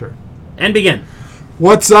And begin.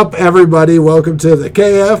 What's up, everybody? Welcome to the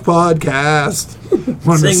KF Podcast.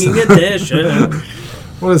 Singing edition.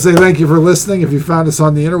 I want to say thank you for listening. If you found us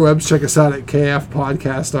on the interwebs, check us out at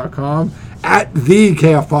kfpodcast.com, at the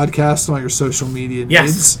KF Podcast on all your social media needs.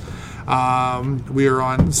 Yes. We are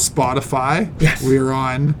on Spotify. Yes. We are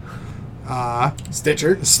on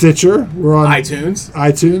Stitcher. We're on iTunes.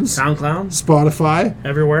 SoundCloud. Spotify.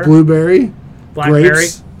 Everywhere. Blueberry. Blackberry.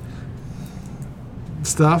 Grapes,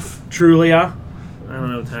 stuff. Trulia. I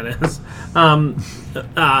don't know what that is. The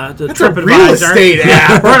That's a TripAdvisor. real estate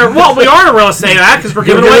app. We are a real estate app because we're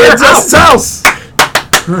giving away your house.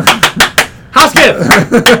 House gift.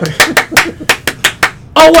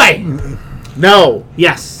 Oh, wait. No.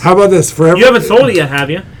 Yes. How about this? You haven't sold it yet, have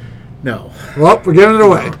you? No. Well, we're giving it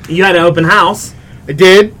away. You had an open house. I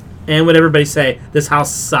did. And what everybody say? This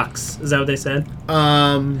house sucks. Is that what they said?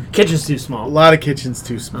 Kitchen's too A small. lot of kitchens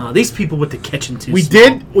too small. These people with the kitchen too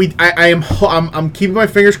small. I'm keeping my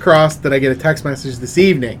fingers crossed that I get a text message this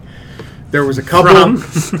evening. There was a couple I'm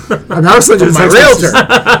now sending my realtor.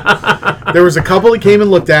 There was a couple that came and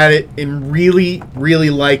looked at it and really, really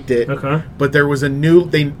liked it. Okay. But there was a new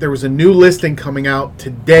listing coming out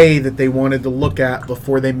today that they wanted to look at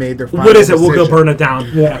before they made their final What is it? We'll decision. go burn it down.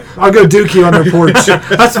 Yeah, I'll go dookie on their porch.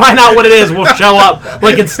 Let's find out what it is. We'll show up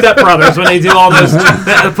like in Step Brothers when they do all those,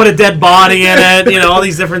 put a dead body in it, all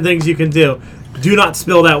these different things you can do. Do not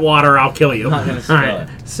spill that water, I'll kill you. Not gonna spill it.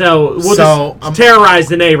 So we'll just terrorize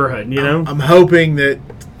the neighborhood, I'm hoping that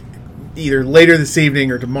either later this evening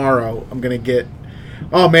or tomorrow I'm going to get,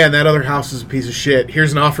 oh man, that other house is a piece of shit.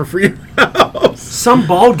 Here's an offer for your house. Some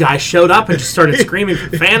bald guy showed up and just started screaming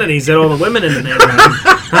profanities at all the women in the neighborhood.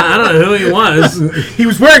 I don't know who he was. He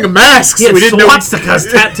was wearing a mask, He had so we didn't know.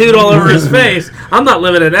 swastikas tattooed all over his face. I'm not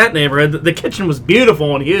living in that neighborhood. The kitchen was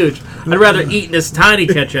beautiful and huge. I'd rather eat in this tiny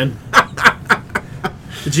kitchen.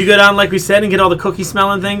 Did you go down, like we said, and get all the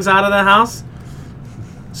cookie-smelling things out of the house?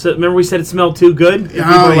 So remember we said it smelled too good? And people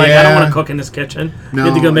were like, I don't want to cook in this kitchen. No,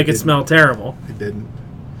 you had to go I make it didn't. smell terrible. I didn't.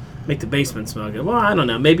 Make the basement smell good. Well, I don't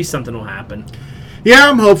know. Maybe something will happen. Yeah,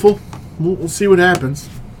 I'm hopeful. We'll see what happens.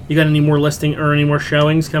 You got any more listing or any more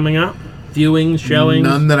showings coming up? Viewings, showings?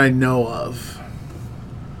 None that I know of.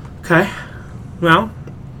 Okay. Well,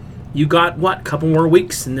 you got, a couple more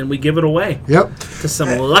weeks, and then we give it away Yep. to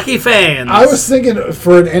some lucky fans. I was thinking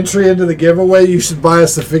for an entry into the giveaway, you should buy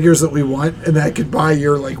us the figures that we want, and that could buy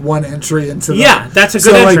your one entry into. Yeah, that's a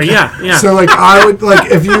good entry. Yeah. So I would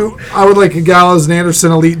I would like a Gallows and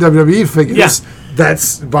Anderson Elite WWE figures. Yeah.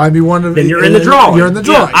 That's buy me one of. Then you're in the drawing. You're in the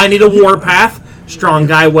drawing. Yeah, I need a Warpath, Strong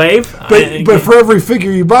Guy Wave. But for every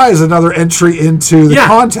figure you buy is another entry into the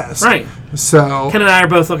contest. Right. So Ken and I are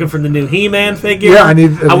both looking for the new He-Man figure. Yeah, I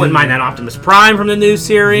wouldn't mind that Optimus Prime from the new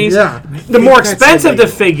series. Yeah. The more expensive the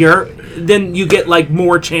figure, then you get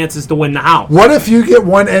more chances to win the house. What if you get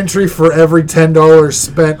one entry for every $10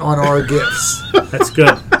 spent on our gifts? That's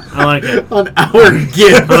good. I like it. On our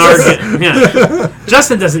gift. Yeah.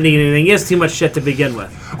 Justin doesn't need anything. He has too much shit to begin with.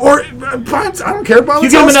 Or I don't care about. You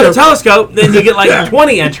give him another telescope, then you get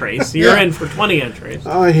 20 entries. You're in for 20 entries.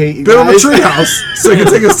 Oh, I hate you Build him a guys. treehouse so you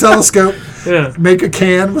can take his telescope, Yeah. make a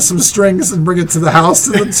can with some strings, and bring it to the house,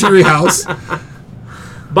 to the treehouse.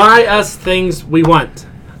 Buy us things we want.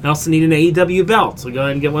 I also need an AEW belt, so go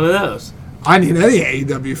ahead and get one of those. I need any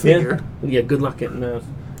AEW figure. Yeah, good luck getting those.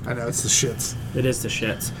 I know it's the shits. It is the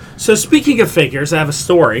shits. So speaking of figures, I have a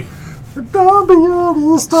story.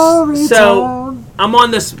 So I'm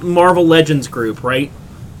on this Marvel Legends group, right?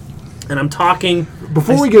 And I'm talking.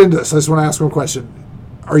 Before we get into this, I just want to ask one question.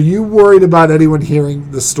 Are you worried about anyone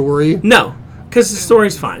hearing the story? No, because the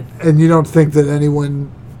story's fine. And you don't think that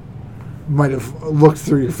anyone might have looked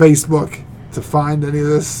through your Facebook to find any of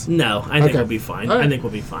this? No, I think Okay. we'll be fine. All right. I think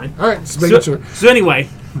we'll be fine. All right, just making sure. So anyway,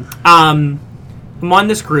 I'm on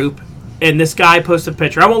this group, and this guy posted a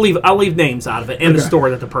picture. I'll leave names out of it, and the Okay. store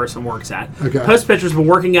that the person works at. Okay. Post pictures of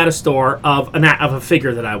working at a store of a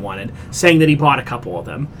figure that I wanted, saying that he bought a couple of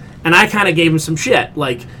them, and I kind of gave him some shit,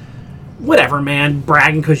 whatever, man,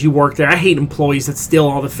 bragging because you work there. I hate employees that steal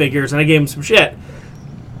all the figures, and I gave him some shit.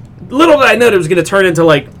 Little did I know it was going to turn into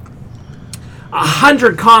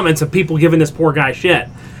 100 comments of people giving this poor guy shit.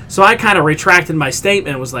 So I kind of retracted my statement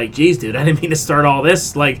and was like, geez, dude, I didn't mean to start all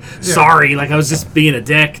this. Sorry. I was just being a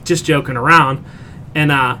dick, just joking around.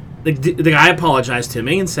 And the guy apologized to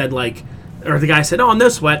me and said, the guy said, oh, no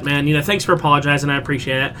sweat, man. Thanks for apologizing. I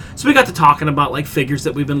appreciate it. So we got to talking about, figures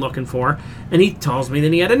that we've been looking for. And he tells me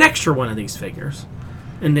that he had an extra one of these figures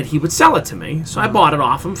and that he would sell it to me. So I bought it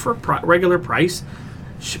off him for regular price.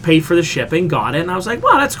 Paid for the shipping, got it, and I was like,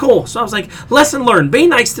 wow, that's cool. So I was like, lesson learned, be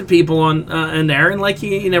nice to people in there, and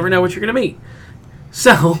you never know what you're going to meet.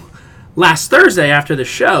 So last Thursday after the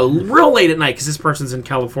show, real late at night, because this person's in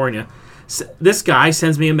California, this guy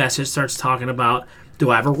sends me a message, starts talking about,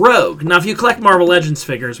 do I have a Rogue? Now, if you collect Marvel Legends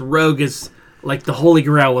figures, Rogue is like the holy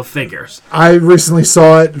grail of figures. I recently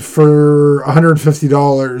saw it for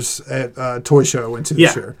 $150 at a toy show I went to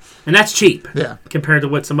this year. And that's cheap compared to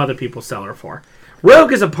what some other people sell her for.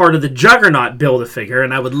 Rogue is a part of the Juggernaut Build-A-Figure,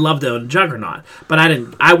 and I would love to own Juggernaut. But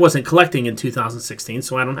I wasn't collecting in 2016,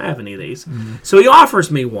 so I don't have any of these. Mm-hmm. So he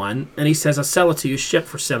offers me one, and he says, I'll sell it to you shipped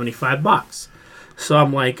for $75. So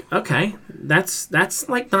I'm like, okay, that's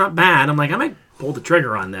like not bad. I'm like, I might pull the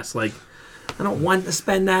trigger on this. Like, I don't want to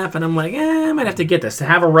spend that, but I'm like, I might have to get this to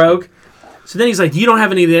have a Rogue. So then he's like, you don't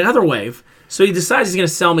have any of the other wave. So he decides he's going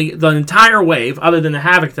to sell me the entire wave, other than the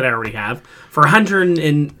Havoc that I already have, for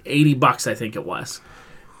 $180, I think it was.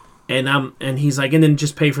 And he's like, and then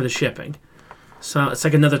just pay for the shipping. So it's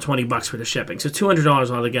like another $20 for the shipping. So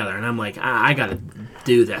 $200 altogether. And I'm like, I got to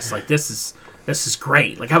do this. Like, this is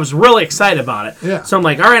great. Like, I was really excited about it. Yeah. So I'm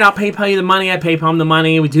like, all right, I'll PayPal you the money. I PayPal him the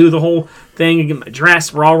money. We do the whole thing. I get my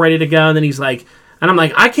dress. We're all ready to go. And then he's like, and I'm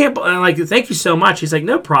like, I'm like, thank you so much. He's like,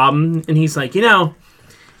 no problem. And he's like,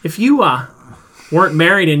 if you weren't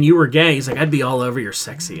married and you were gay, he's like, I'd be all over your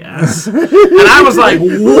sexy ass. And I was like,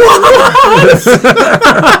 what? I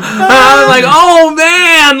was like, oh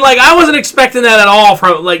man, like I wasn't expecting that at all.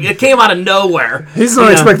 From like, it came out of nowhere. He's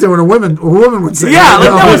not expecting when a woman would say yeah,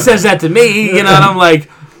 that. like no one says that to me, and I'm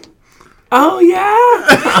like, oh yeah.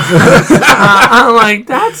 I'm like,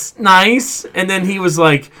 that's nice. And then he was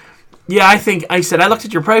like, yeah, I said, I looked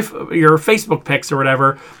at your Facebook pics or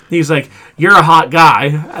whatever. He's like, you're a hot guy.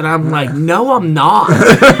 And I'm like, no, I'm not.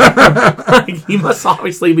 Like, he must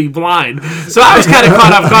obviously be blind. So I was kind of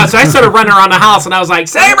caught off guard. So I started running around the house, and I was like,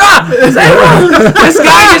 Sabra! This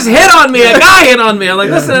guy just hit on me. A guy hit on me. I'm like,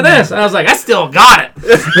 listen to this. And I was like, I still got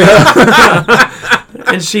it.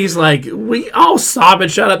 And she's like, we all stop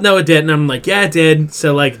and shut up. No, it didn't. And I'm like, yeah, it did.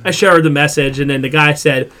 So, like, I showed her the message, and then the guy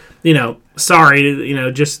said,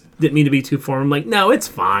 sorry, just didn't mean to be too formal. I'm like, no, it's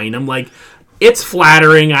fine. I'm like, it's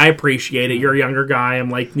flattering. I appreciate it. You're a younger guy.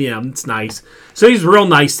 I'm like, it's nice. So he's real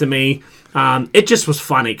nice to me. It just was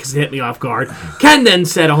funny because it hit me off guard. Ken then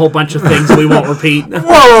said a whole bunch of things we won't repeat.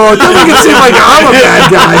 Whoa, don't make it seem like I'm a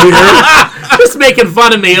bad guy here. Just making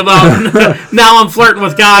fun of me about now I'm flirting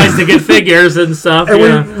with guys to get figures and stuff.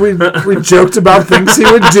 And we joked about things he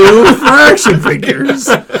would do for action figures.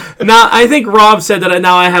 Now, I think Rob said that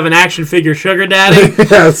now I have an action figure sugar daddy.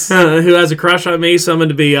 Yes. Who has a crush on me, so I'm going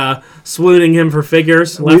to be swooning him for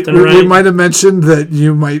figures left and right. We might have mentioned that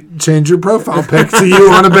you might change your profile pic to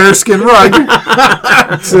you on a bearskin rug.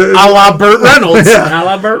 A la Burt Reynolds. Yeah. A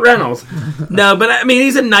la Burt Reynolds. No, but I mean,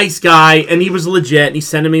 he's a nice guy, and he was legit, and he's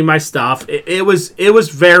sending me my stuff. It was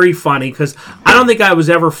very funny, because I don't think I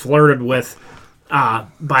was ever flirted with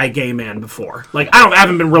by a gay man before. Like, I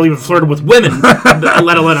haven't been really flirted with women,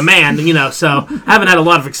 let alone a man, so I haven't had a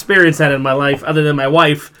lot of experience at it in my life, other than my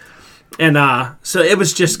wife. And so it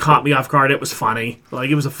was just caught me off guard. It was funny. Like,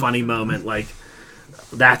 it was a funny moment. Like,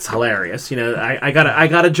 that's hilarious. I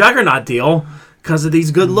got a Juggernaut deal because of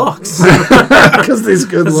these good looks. Because these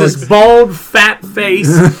good looks. This bald, fat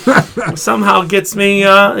face somehow gets me,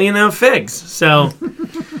 figs. So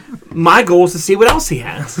my goal is to see what else he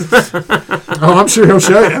has. Oh, I'm sure he'll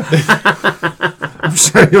show you. I'm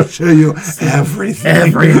sure he'll show you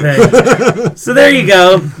everything. So there you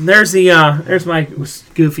go. There's my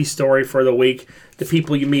goofy story for the week. The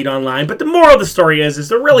people you meet online. But the moral of the story is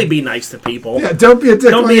to really be nice to people. Yeah, don't be a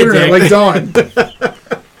dick on the internet like Dawn.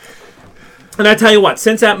 And I tell you what,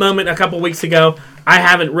 since that moment a couple weeks ago, I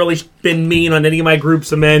haven't really been mean on any of my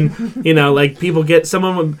groups I'm in. Like people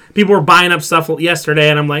were buying up stuff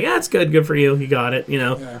yesterday, and I'm like, that's good for you. You got it.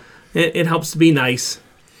 It helps to be nice.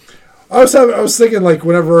 I was thinking, like,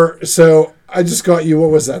 so I just got you,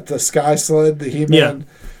 what was that, the Sky Sled, the He-Man? Yeah.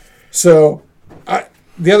 So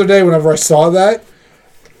the other day whenever I saw that,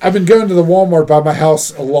 I've been going to the Walmart by my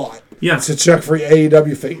house a lot. Yeah. To check for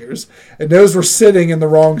AEW figures. And those were sitting in the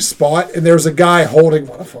wrong spot, and there was a guy holding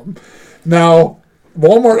one of them. Now,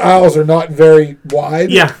 Walmart aisles are not very wide.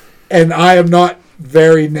 Yeah. And I am not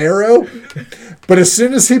very narrow. But as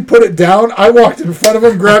soon as he put it down, I walked in front of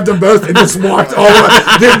him, grabbed them both, and just walked all the way.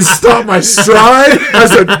 Didn't stop my stride. I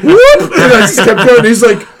said, whoop! And I just kept going. He's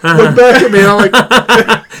like, looked back at me, and I'm like,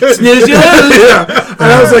 snooze you lose. yeah.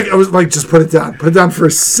 And I was like, just put it down for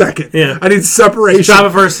a second. Yeah. I need separation. Stop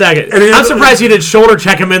it for a second. And I'm surprised you didn't shoulder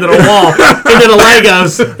check him into the wall, into the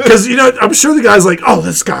Legos. Because, I'm sure the guy's like, oh,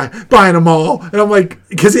 this guy buying them all. And I'm like,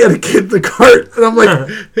 because he had a kid in the cart. And I'm like,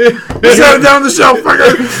 set it down on the shelf,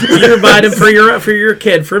 fucker. You're buying them for your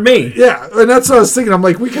kid, for me. Yeah, and that's what I was thinking. I'm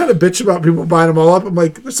like, we kind of bitch about people buying them all up. I'm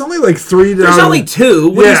like, there's only like 3 down. There's only 2.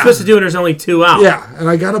 What are you supposed to do when there's only 2 out? Yeah, and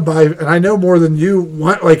I got to buy, and I know more than you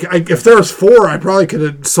want. Like, if there was 4, I probably could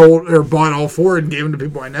have sold or bought all 4 and gave them to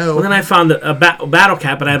people I know. Well, then I found a battle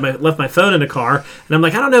cap, and I had left my phone in the car, and I'm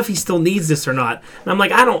like, I don't know if he still needs this or not. And I'm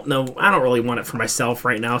like, I don't know. I don't really want it for myself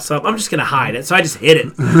right now, so I'm just going to hide it. So I just hid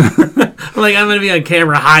it. I'm like, I'm going to be on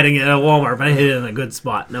camera hiding it at Walmart, but I hid it in a good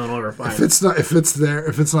spot. No one will ever find it. If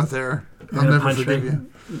it's not there, I'll never forgive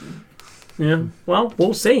you. Yeah, well,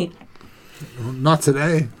 we'll see. Not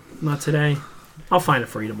today. Not today. I'll find it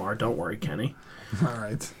for you tomorrow. Don't worry, Kenny. All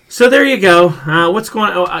right. So there you go. What's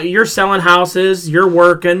going on? You're selling houses. You're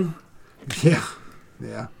working. Yeah.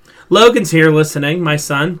 Yeah. Logan's here listening, my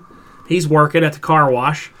son. He's working at the car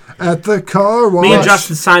wash. At the car wash. Me and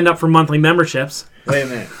Justin signed up for monthly memberships. Wait a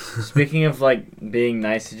minute. Speaking of, being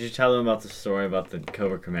nice, did you tell them about the story about the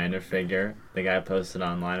Cobra Commander figure? The guy posted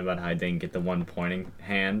online about how he didn't get the one pointing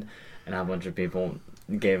hand and how a bunch of people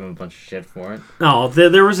gave him a bunch of shit for it. Oh,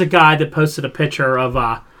 there was a guy that posted a picture of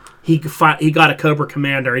he got a Cobra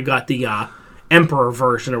Commander. He got the Emperor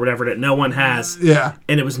version or whatever that no one has. Yeah.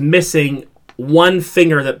 And it was missing one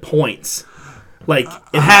finger that points. Like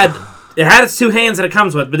it had its 2 hands that it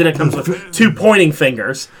comes with, but then it comes with 2 pointing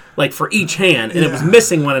fingers, like for each hand, and it was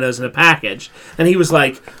missing one of those in the package. And he was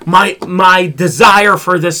like, "My desire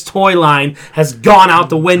for this toy line has gone out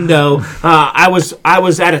the window. I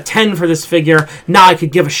was at a 10 for this figure. Now I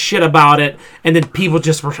could give a shit about it." And then people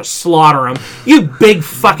just were to slaughter him. You big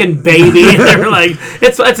fucking baby. They're like,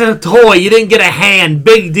 it's a toy. You didn't get a hand.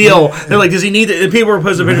 Big deal. They're like, does he need it? And people were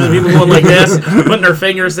posting pictures of people going like this, putting their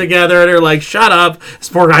fingers together. They're like, shut up. This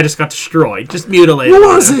poor guy just got destroyed. Just mutilated.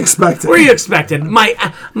 What was he expecting? What are you expecting?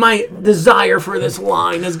 My desire for this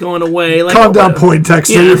line is going away. Like, calm down,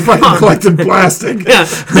 Poindexter. Yeah, You're fucking collecting plastic. Yeah,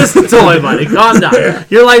 just a toy, buddy. Calm down.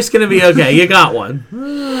 Your life's going to be okay. You got one.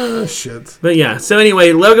 Shit. But yeah, so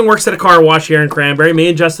anyway, Logan works at a car wash here in Cranberry. Me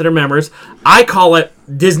and Justin are members. I call it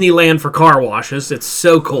Disneyland for car washes. It's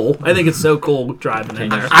so cool. I think it's so cool driving in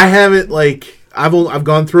there. I haven't I've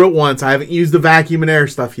gone through it once. I haven't used the vacuum and air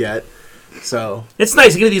stuff yet. So it's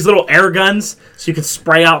nice. You get these little air guns so you can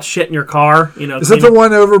spray out shit in your car. Is that the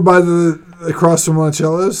one over by across from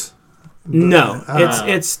Monticello's? No,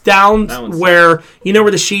 it's down where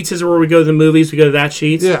where the Sheets is, where we go to the movies. We go to that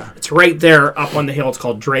Sheets. Yeah, it's right there up on the hill. It's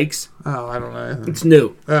called Drake's. Oh, I don't know. It's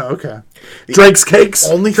new. Oh, okay. Drake's Cakes.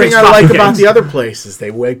 Only Drake's thing I like cakes. about the other place is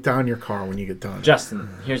they wipe down your car when you get done. Justin,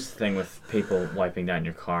 here's the thing with people wiping down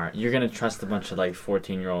your car. You're gonna trust a bunch of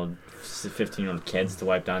 14-year-old, 15-year-old kids to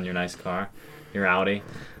wipe down your nice car, your Audi,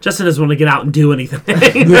 Justin doesn't want to get out and do anything.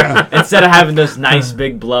 Yeah. instead of having those nice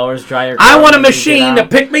big blowers dry your car. I want a when you machine get to out.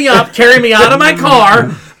 pick me up, carry me out of my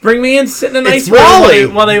car, bring me in, sit in a nice It's Wally.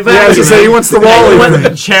 room while they Yeah, I was vacuum. gonna say he wants the You Wally. want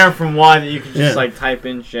a chair from one that you can just Yeah. type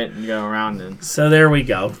in shit and go around in. So there we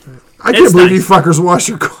go. I can't It's believe nice. you fuckers wash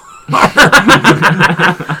your car.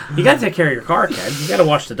 You got to take care of your car, Ken. You got to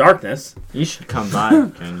watch the darkness. You should come by.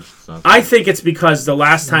 Ken. I think it's because the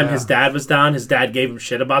last time his dad was down, his dad gave him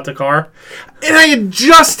shit about the car. And I had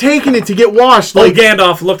just taken it to get washed. Old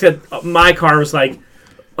Gandalf looked at my car and was like,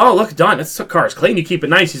 "Oh, look, Don, this car is clean. You keep it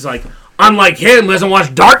nice." He's like, "Unlike him, who hasn't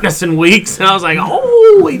watched Darkness in weeks." And I was like,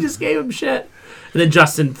 "Oh, he just gave him shit." And then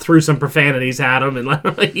Justin threw some profanities at him, and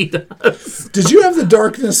like he does. Did you have the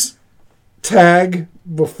darkness tag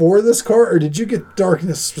before this car, or did you get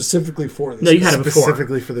darkness specifically for this? No, you had it before.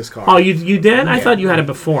 specifically for this car. Oh, you did? I thought you had it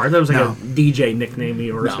before. That was like a DJ nickname of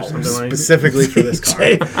yours or something like that. specifically for this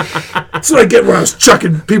car. That's what I get when I was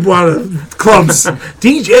chucking people out of clubs,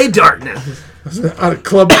 DJ Darkness. out of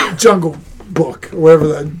Club Jungle Book, or whatever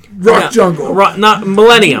that Rock Jungle. Not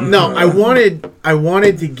Millennium. No, I wanted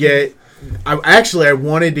to get. I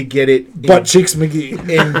wanted to get it Butt Cheeks McGee.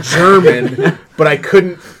 in German, but I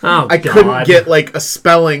couldn't. Oh, I God. couldn't get a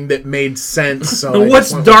spelling that made sense. So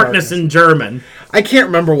What's darkness in German? I can't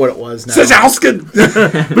remember what it was now. Sishausken.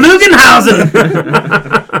 Blugenhausen.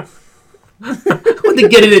 I want to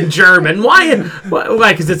get it in German. Why?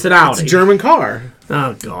 Because it's an Audi. It's a German car.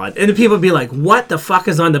 Oh, God. And the people would be like, what the fuck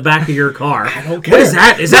is on the back of your car? I don't care. What is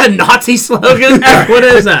that? Is that a Nazi slogan? What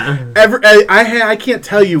is that? I can't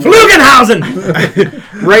tell you. Flugenhausen!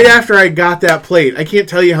 Right after I got that plate, I can't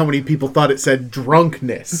tell you how many people thought it said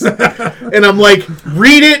drunkenness. And I'm like,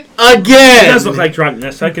 read it again. It does look like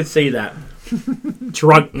drunkenness. I could see that.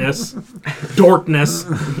 Drunkenness. Dorkness.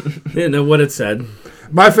 Didn't know what it said.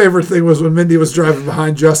 My favorite thing was when Mindy was driving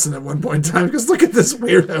behind Justin at one point in time, because look at this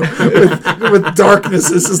weirdo with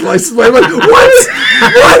darkness as his license plate. I'm like, what?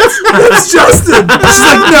 That's Justin. She's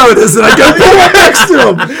like, no, it isn't. I go pull up next to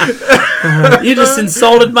him. You just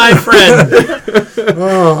insulted my friend.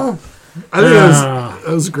 I think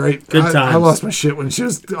it was great. Good times. I lost my shit when she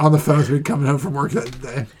was on the phone with me coming home from work that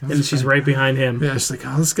day. And she's right behind him. Yeah, she's like,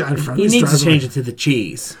 oh, this guy in front He of me. needs to change it to the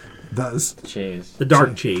cheese. Does. Cheese. The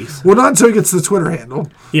dark cheese. Well, not until he gets the Twitter handle.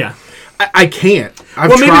 Yeah. I can't.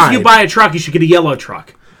 Maybe if you buy a truck, you should get a yellow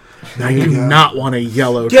truck. I do not want a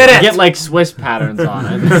yellow Get truck. it! Get like Swiss patterns on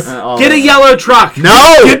it. Get a yellow truck.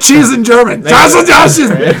 No! Get cheese in German.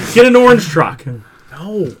 Get an orange truck.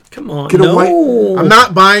 No. Come on. Get a white. I'm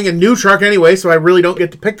not buying a new truck anyway, so I really don't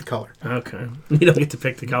get to pick the color. Okay. You don't get to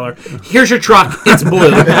pick the color. Here's your truck. It's blue.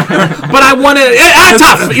 But I want it.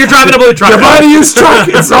 Tough. You're driving a blue truck. You're buying a used truck.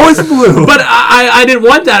 It's always blue. But I didn't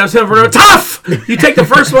want that. I was saying, tough. You take the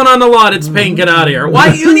first one on the lot. It's pink. Get out of here. Why?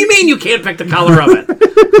 What do you mean you can't pick the color of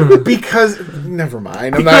it? Because, never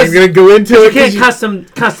mind. I'm not even going to go into it. You can't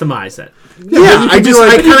customize it. Yeah, I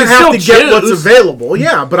kind of have to get what's choose. available.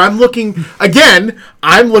 Yeah, but I'm looking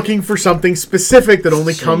for something specific that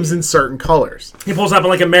only comes in certain colors. He pulls up in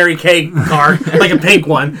like a Mary Kay car, like a pink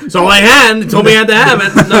one. So all I had, told me I had to have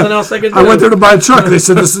it. Nothing else I could do. I went there to buy a truck. They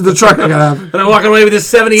said, this is the truck I gotta have. And I'm walking away with this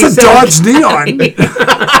 77. It's a Dodge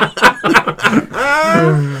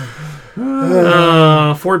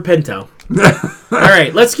Neon. Ford Pinto. All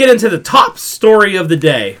right, let's get into the top story of the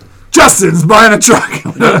day. Justin's buying a truck.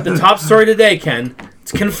 The top story today, Ken.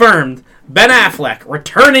 It's confirmed. Ben Affleck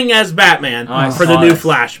returning as Batman for the new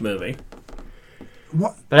Flash movie.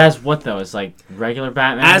 What? But as what though? It's like regular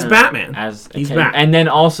Batman. As Batman. He's back. And then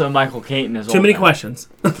also Michael Keaton as well. Too many questions.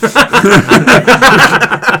 We're using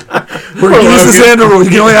the Xander rule. You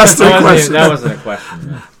can only ask 3 questions. That wasn't a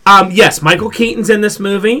question. Yes, Michael Keaton's in this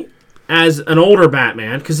movie as an older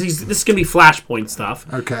Batman, because this is gonna be Flashpoint stuff.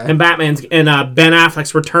 Okay. And Ben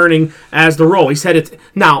Affleck's returning as the role. He said it's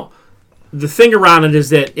now. The thing around it is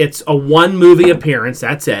that it's a 1 movie appearance.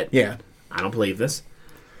 That's it. Yeah. I don't believe this.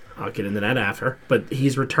 I'll get into that after. But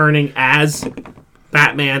he's returning as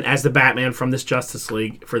Batman, as the Batman from this Justice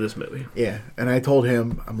League for this movie. Yeah, and I told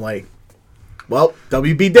him, I'm like, well,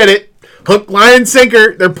 WB did it. Hook, line, and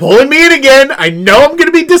sinker. They're pulling me in again. I know I'm going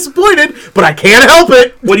to be disappointed, but I can't help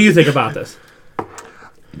it. What do you think about this?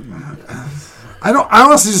 I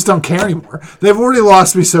honestly just don't care anymore. They've already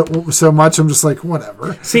lost me so much. I'm just like,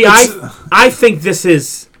 whatever. See, I think this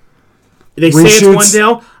is. They say it's one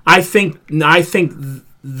deal. I think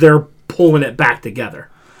they're pulling it back together.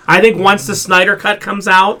 I think once the Snyder Cut comes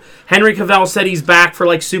out, Henry Cavill said he's back for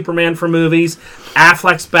like Superman for movies.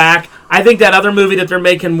 Affleck's back. I think that other movie that they're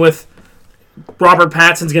making with Robert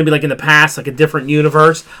Pattinson's going to be like in the past, like a different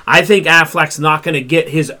universe. I think Affleck's not going to get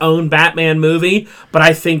his own Batman movie, but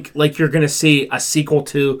I think like you're going to see a sequel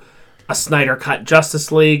to a Snyder Cut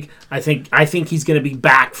Justice League. I think he's going to be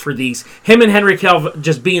back for these. Him and Henry Cavill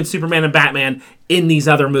just being Superman and Batman in these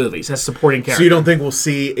other movies as supporting characters. So you don't think we'll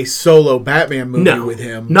see a solo Batman movie with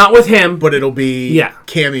him? Not with him. But it'll be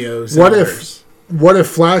cameos. What if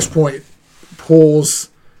Flashpoint pulls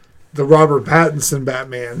the Robert Pattinson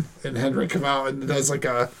Batman and Henry Cavill and does like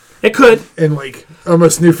a... It could. And like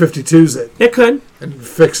almost New 52's it. It could. And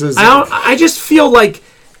fixes... I just feel like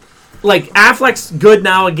Affleck's good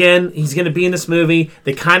now again. He's going to be in this movie.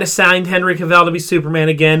 They kind of signed Henry Cavill to be Superman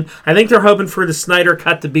again. I think they're hoping for the Snyder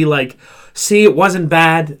Cut to be like, see, it wasn't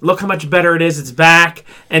bad. Look how much better it is. It's back.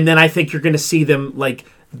 And then I think you're going to see them like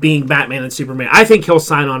being Batman and Superman. I think he'll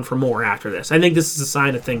sign on for more after this. I think this is a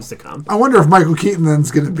sign of things to come. I wonder if Michael Keaton then's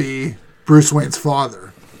going to be Bruce Wayne's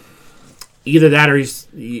father. Either that or he's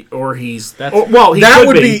he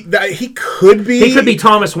could be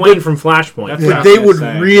Thomas Wayne from Flashpoint. But they would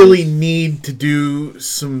really need to do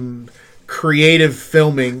some creative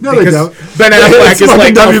filming because Ben Affleck is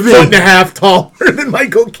like a foot and a half taller than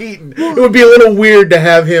Michael Keaton. It would be a little weird to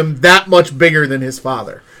have him that much bigger than his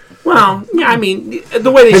father. Well, yeah, I mean,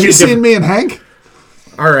 the way they have you seen me and Hank?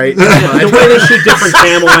 All right, the way they shoot different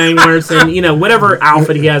camera angles and whatever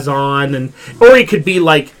outfit he has on, or he could be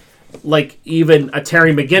like even a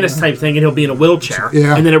Terry McGinnis type thing, and he'll be in a wheelchair,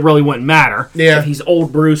 and then it really wouldn't matter. Yeah, if he's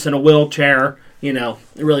old Bruce in a wheelchair, it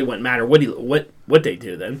really wouldn't matter what they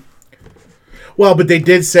do then. Well, but they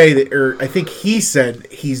did say that, or I think he said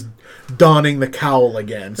he's donning the cowl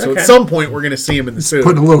again. So Okay. at some point we're going to see him in the suit.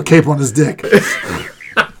 Putting a little cape on his dick.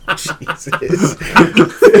 Jesus.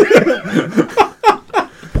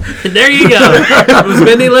 There you go. Was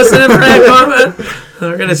Mindy listening for that comment?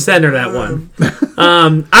 We're gonna send her that one.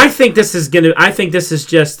 I think this is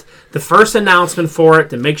just the first announcement for it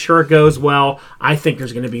to make sure it goes well. I think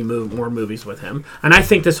there's going to be more movies with him, and I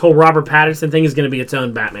think this whole Robert Pattinson thing is going to be its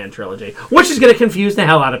own Batman trilogy, which is going to confuse the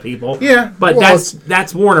hell out of people. Yeah, but well,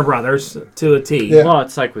 that's Warner Brothers to a T. Yeah. Well,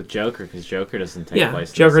 it's like with Joker, because Joker doesn't take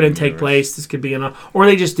place. Joker in the didn't take universe. place. This could be or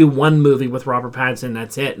they just do one movie with Robert Pattinson.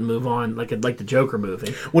 That's it, and move on like the Joker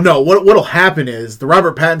movie. Well, no. What'll happen is the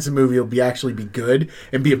Robert Pattinson movie will actually be good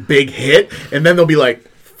and be a big hit, and then they'll be like,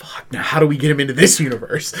 "Fuck! Now how do we get him into this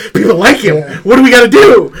universe? People like him. Yeah. What do we got to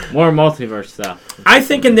do?" More multiverse stuff. I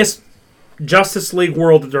think in this Justice League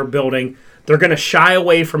world that they're building, they're going to shy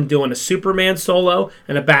away from doing a Superman solo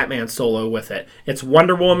and a Batman solo with it. It's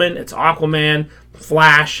Wonder Woman, it's Aquaman,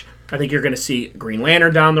 Flash. I think you're going to see Green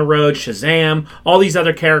Lantern down the road, Shazam, all these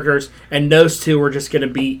other characters, and those two are just going to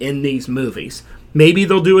be in these movies. Maybe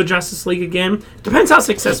they'll do a Justice League again. Depends how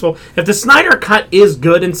successful. If the Snyder Cut is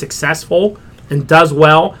good and successful and does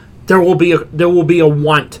well, there will be a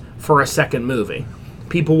want for a second movie.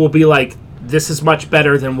 People will be like, this is much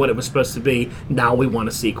better than what it was supposed to be. Now we want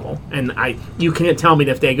a sequel. And you can't tell me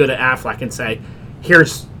that if they go to Affleck and say,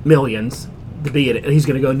 here's millions to be in it, he's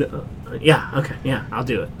going to go, no, yeah, okay, yeah, I'll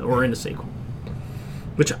do it. We're in the sequel.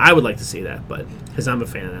 Which I would like to see that, but because I'm a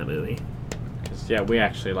fan of that movie. Yeah, we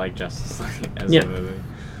actually like Justice League as Yeah. a movie.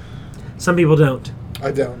 Some people don't.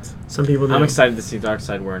 I don't. Some people don't. I'm excited to see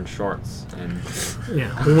Darkseid wearing shorts. And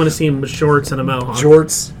Yeah, we want to see him with shorts and a mohawk.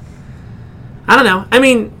 Jorts. I don't know. I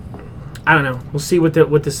mean, I don't know. We'll see with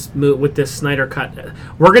this Snyder Cut.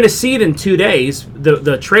 We're going to see it in 2 days.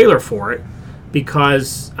 The trailer for it,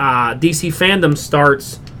 because DC Fandome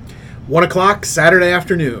starts 1 o'clock Saturday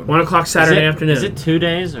afternoon. 1 o'clock Saturday afternoon. Is it 2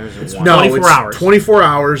 days or is it one? No, 24 it's hours. 24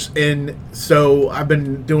 hours, and so I've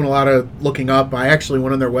been doing a lot of looking up. I actually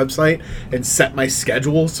went on their website and set my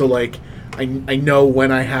schedule, so like I know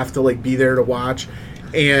when I have to like be there to watch,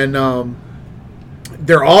 and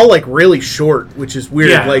they're all like really short, which is weird.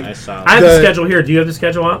 Yeah, like I saw. I have the schedule here. Do you have the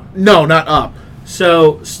schedule up? no, not up.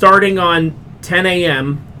 So starting on 10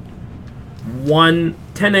 a.m. 10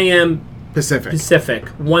 a.m. Pacific.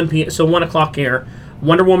 1 p.m. So 1 o'clock here.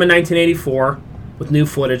 Wonder Woman 1984 with new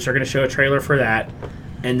footage. They're going to show a trailer for that.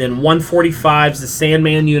 And then 1:45 is the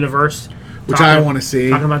Sandman universe. Which I want to see.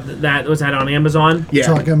 Talking about that. Was that on Amazon? Yeah.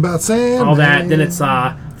 Talking about Sam. All that. Then it's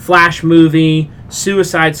Flash movie,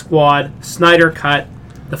 Suicide Squad, Snyder Cut,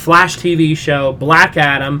 the Flash TV show, Black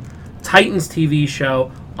Adam, Titans TV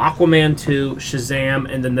show, Aquaman 2,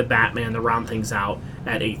 Shazam, and then the Batman to round things out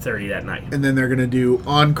at 8:30 that night. And then they're gonna do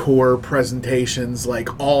encore presentations like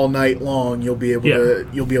all night long. You'll be able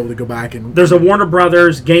to go back and There's a Warner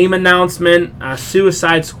Brothers game announcement,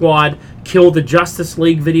 Suicide Squad, Kill the Justice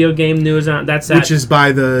League video game news. That's that. which is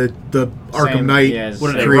by the Arkham Same- Knight. yeah,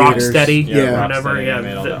 what are they? creators. Rocksteady, Yeah. whatever. Rocksteady Yeah,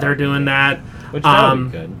 made all the they're doing that. Which that'll be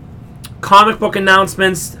good. Comic book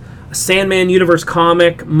announcements, Sandman Universe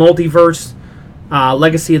comic, Multiverse,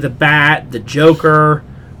 Legacy of the Bat, the Joker,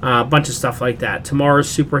 a bunch of stuff like that. Tomorrow's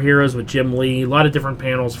Superheroes with Jim Lee, a lot of different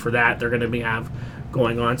panels for that they're going to have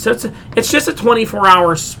going on. So it's just a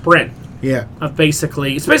 24-hour sprint Yeah. of it's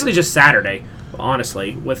basically just Saturday,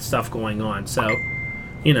 honestly, with stuff going on. So,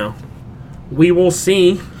 we will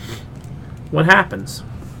see what happens.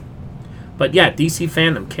 But yeah, DC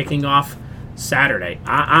Fandome kicking off Saturday.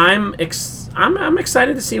 I'm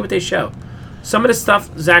excited to see what they show. Some of the stuff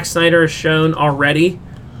Zack Snyder has shown already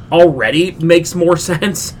makes more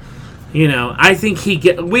sense. I think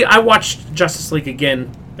I watched Justice League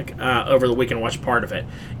again over the weekend. Watched part of it.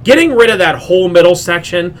 Getting rid of that whole middle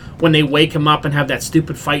section when they wake him up and have that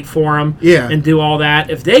stupid fight for him, Yeah. and do all that.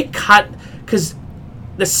 If they cut, because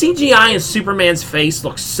the CGI in Superman's face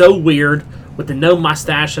looks so weird with the no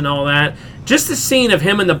mustache and all that. Just the scene of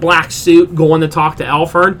him in the black suit going to talk to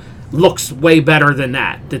Alfred looks way better than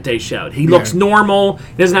that they showed. He looks normal.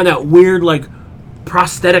 He doesn't have that weird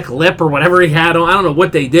prosthetic lip or whatever he had on. I don't know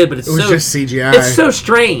what they did, but it was just CGI. It's so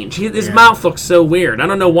strange. His mouth looks so weird. I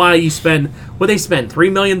don't know why you spend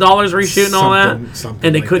 $3 million reshooting all that, something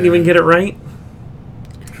and they like couldn't that. even get it right.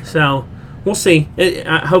 So we'll see.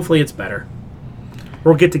 Hopefully it's better.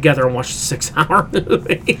 We'll get together and watch the 6-hour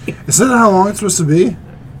movie Is that how long it's supposed to be?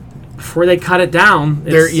 before they cut it down.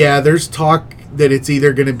 There's talk that it's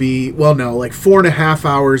either going to be 4.5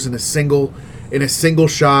 hours in a single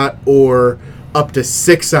shot, or up to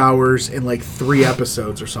 6 hours in like 3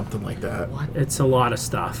 episodes or something like that. It's a lot of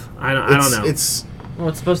stuff. I don't know. It's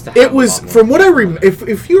supposed to. It was from what I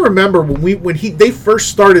if you remember when they first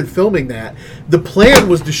started filming that, the plan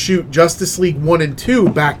was to shoot Justice League 1 and 2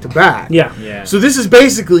 back to back. Yeah. So this is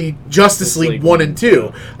basically Justice League 1 and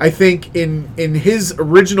 2. I think in his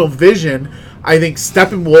original vision, I think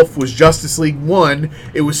Steppenwolf was Justice League 1.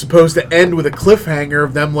 It was supposed to end with a cliffhanger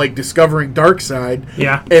of them like discovering Darkseid.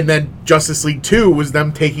 Yeah. And then Justice League 2 was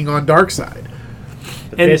them taking on Darkseid.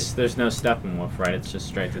 But there's no Steppenwolf, right? It's just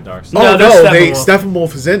straight to Darkseid. No,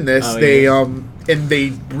 Steppenwolf is in this. Oh, they and they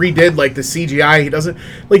redid like the CGI. He doesn't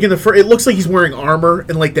like in the it looks like he's wearing armor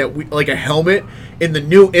and like that like a helmet. In the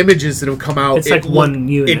new images that have come out, it's like one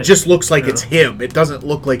unit. It just looks like it's him. It doesn't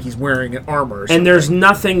look like he's wearing an armor. Or something. And there's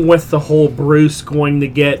nothing with the whole Bruce going to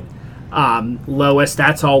get Lois.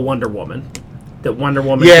 That's all Wonder Woman. That Wonder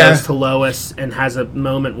Woman goes to Lois and has a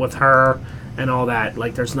moment with her and all that.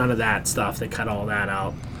 Like there's none of that stuff. They cut all that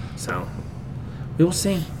out. So we will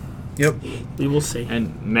see. Yep. We will see.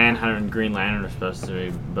 And Manhunter and Green Lantern are supposed to be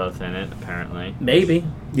both in it, apparently. Maybe.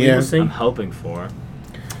 Yeah. We will see. I'm hoping for.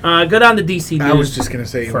 Go down to DC News. I was just going to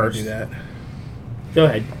say you first. want to do that. Go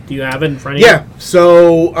ahead. Do you have it in front of you? Yeah.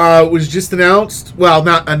 So it was just announced. Well,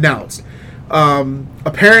 not announced.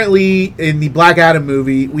 Apparently, in the Black Adam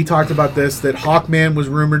movie, we talked about this, that Hawkman was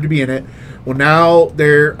rumored to be in it. Well, now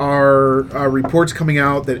there are reports coming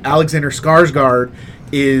out that Alexander Skarsgård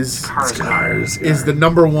is the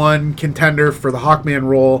number one contender for the Hawkman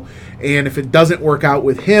role. And if it doesn't work out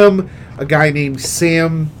with him, a guy named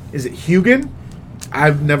Sam, is it Hugan? I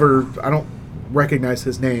don't recognize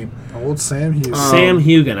his name. Old Sam Hugan. Sam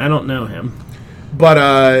Hugan. I don't know him.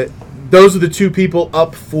 But those are the two people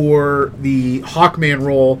up for the Hawkman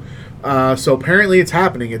role. So apparently it's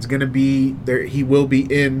happening. It's going to be there. He will be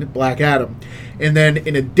in Black Adam. And then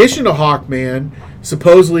in addition to Hawkman,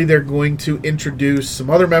 supposedly they're going to introduce some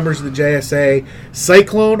other members of the JSA,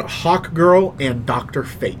 Cyclone, Hawkgirl, and Dr.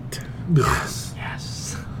 Fate. Yes.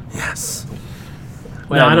 Yes.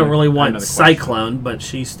 No, I don't really want Cyclone, but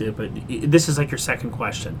she's stupid. This is like your second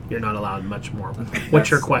question. You're not allowed much more. What's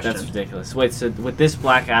your question? That's ridiculous. Wait, so with this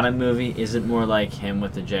Black Adam movie, is it more like him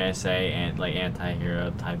with the JSA and like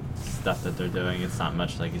anti-hero type stuff that they're doing? It's not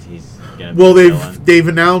much like he's gonna be they've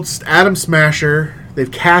announced Atom Smasher.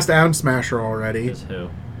 They've cast Atom Smasher already. Is who?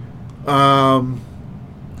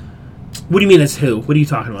 What do you mean it's who? What are you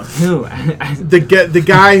talking about? Who? the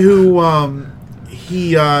guy who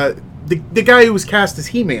the guy who was cast as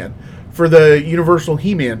He-Man for the Universal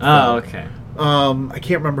He-Man film. Oh, okay. I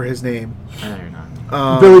can't remember his name. I know you're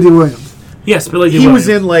not. Billy D. Williams. Yes, Billy D. He Williams.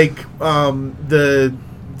 was in like the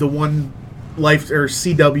one Life or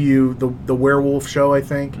CW the werewolf show, I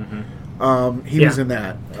think. Mm-hmm. He was in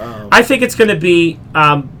that. I think it's going to be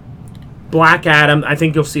Black Adam. I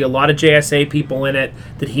think you'll see a lot of JSA people in it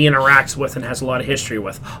that he interacts with and has a lot of history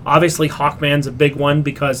with. Obviously, Hawkman's a big one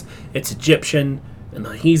because it's Egyptian. And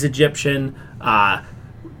he's Egyptian.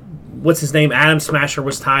 What's his name? Atom Smasher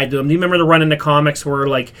was tied to him. Do you remember the run in the comics where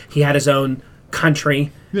like he had his own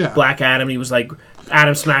country? Yeah. Black Adam. He was like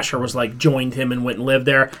Atom Smasher was like joined him and went and lived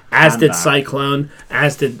there. As did Cyclone.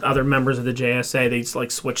 As did other members of the JSA. They just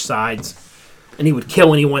like switch sides, and he would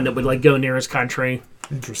kill anyone that would like go near his country.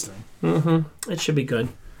 Interesting. It should be good.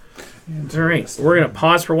 All right, we're gonna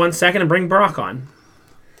pause for 1 second and bring Brock on.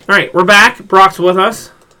 All right, we're back. Brock's with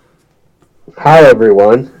us. Hi,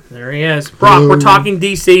 everyone. There he is. Brock, we're talking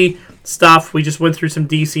DC stuff. We just went through some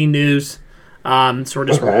DC news. So we're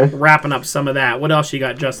just wrapping up some of that. What else you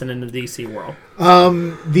got, Justin, in the DC world?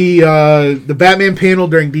 The Batman panel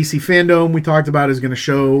during DC Fandome we talked about is going to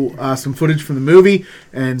show some footage from the movie,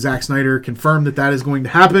 and Zack Snyder confirmed that is going to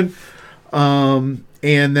happen. And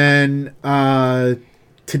then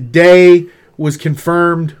today was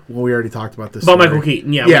confirmed. Well, we already talked about this. About Michael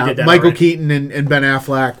Keaton, yeah. We did that Michael already. Keaton and Ben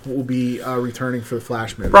Affleck will be returning for the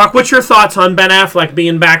Flash movie. Brock, what's your thoughts on Ben Affleck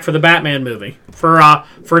being back for the Batman movie? For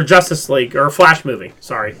Justice League, or Flash movie.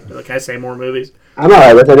 Sorry. Can I say more movies? I'm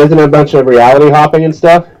alright with it. Isn't it a bunch of reality hopping and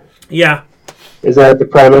stuff? Yeah. Is that the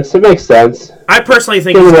premise? It makes sense. I personally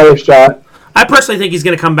think Give it another shot. I personally think he's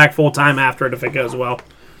going to come back full time after it if it goes well.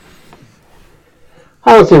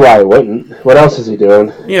 I don't see why he wouldn't. What else is he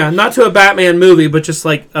doing? Yeah, not to a Batman movie, but just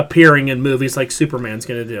like appearing in movies like Superman's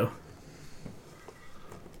going to do.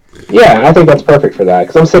 Yeah, I think that's perfect for that,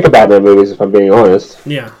 because I'm sick of Batman movies, if I'm being honest.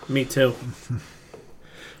 Yeah, me too.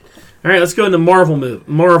 All right, let's go into Marvel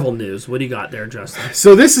news. What do you got there, Justin?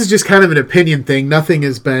 So this is just kind of an opinion thing. Nothing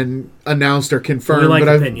has been announced or confirmed. We like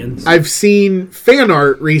but opinions. I've seen fan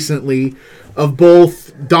art recently of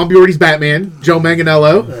both Don Bjordy's Batman, Joe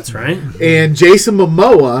Manganiello, That's right. and Jason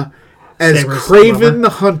Momoa as Kraven the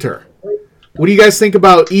Hunter. What do you guys think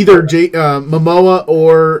about either Momoa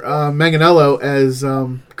or Manganiello as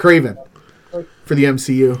Kraven for the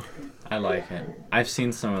MCU? I like it. I've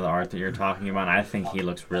seen some of the art that you're talking about. And I think he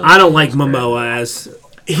looks really. I don't like Momoa as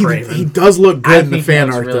Kraven. He does look good in the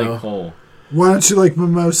fan art, really though. Cool. Why don't you like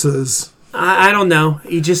mimosas? I don't know.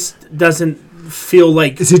 He just doesn't feel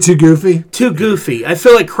like... Is he too goofy? Too goofy. I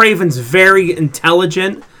feel like Kraven's very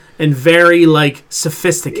intelligent and very, like,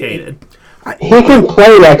 sophisticated. He can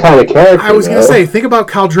play that kind of character. I was going to say, think about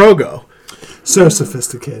Khal Drogo. So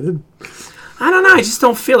sophisticated. I don't know. I just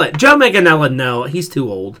don't feel it. Joe Manganiello, no. He's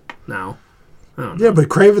too old now. Yeah, but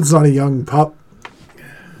Kraven's not a young pup.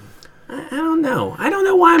 I don't know. I don't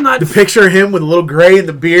know why I'm not... The picture of him with a little gray in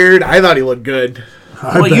the beard, I thought he looked good.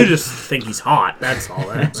 Well, you just think he's hot. That's all.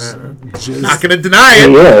 That's... Not going to deny it.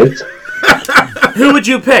 He is. Who would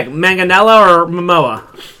you pick, Manganiello or Momoa?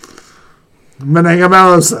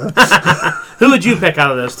 Manganiello. Who would you pick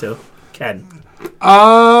out of those two, Ken?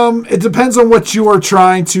 It depends on what you are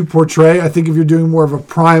trying to portray. I think if you're doing more of a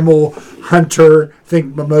primal hunter, I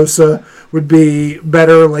think Mimosa would be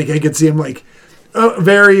better. Like I could see him like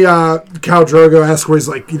very Khal Drogo-esque, where he's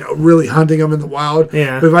like really hunting them in the wild.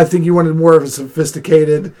 Yeah. But if I think you wanted more of a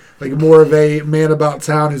sophisticated, like more of a man about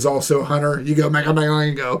town who's also a hunter, you go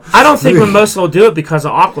and go. I don't think Mimosa will do it because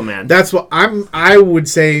of Aquaman. That's what I would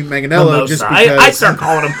say Manganiello just because I start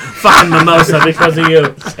calling him fucking Mimosa because of you.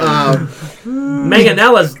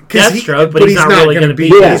 Manganiello's Deathstroke, but he's not really going to be.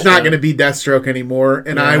 He's not going to be Deathstroke anymore,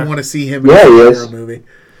 and I want to see him in a superhero movie.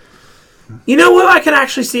 You know what I can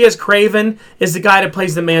actually see as Kraven is the guy that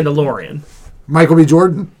plays the Mandalorian. Michael B.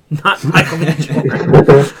 Jordan. Not Michael B. Jordan.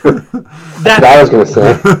 That I was going to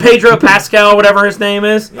say. Pedro Pascal, whatever his name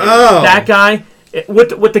is. Oh, that guy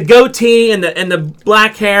with the goatee and the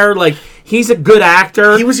black hair, like he's a good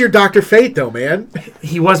actor. He was your Dr. Fate, though, man.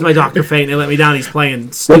 He was my Dr. Fate, and they let me down. He's playing.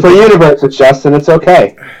 Different universe, it's Justin. It's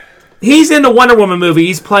okay. He's in the Wonder Woman movie.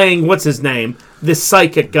 He's playing what's his name? This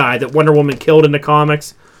psychic guy that Wonder Woman killed in the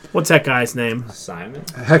comics. What's that guy's name? Simon?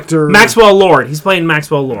 Hector. Maxwell Lord. He's playing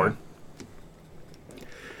Maxwell Lord.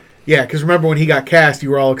 Yeah, because remember when he got cast, you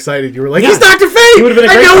were all excited. You were like, Yeah. he's Dr. Fate! He would've been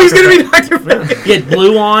a I great know he's Dr. going to be Dr. Fate! He had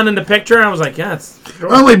blue on in the picture, and I was like, yeah, it's...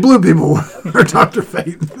 Only blue people are Dr.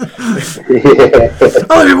 Fate. Yeah.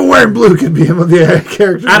 Only people wearing blue can be him with the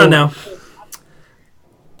character. I don't know.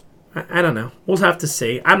 I don't know. We'll have to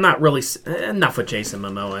see. I'm not really... Enough with Jason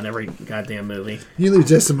Momoa in every goddamn movie. You leave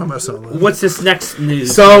Jason Momoa alone. What's this next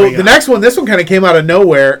news? So, the next one, this one kind of came out of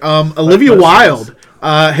nowhere. Olivia Wilde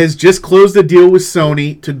has just closed a deal with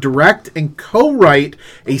Sony to direct and co-write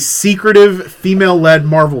a secretive female-led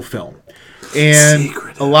Marvel film. And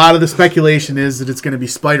a lot of the speculation is that it's going to be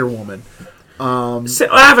Spider-Woman. So,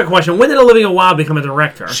 I have a question. When did Olivia Wilde become a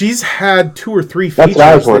director? She's had 2 or 3 That's what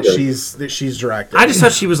I was features wondering. that she's directed. I just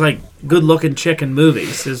thought she was like good-looking chick in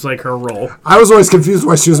movies. Is like her role. I was always confused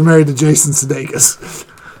why she was married to Jason Sudeikis.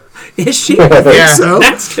 Is she? Yeah. So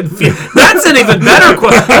That's confusing. That's an even better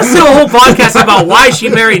question. Let's do a whole podcast about why she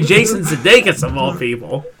married Jason Sudeikis of all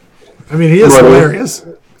people. I mean, he is hilarious.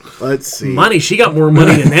 Let's see. Money. She got more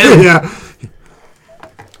money than him. Yeah.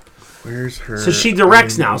 Where's her? So she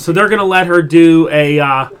directs now. So they're gonna let her do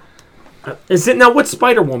a. Is it now? What's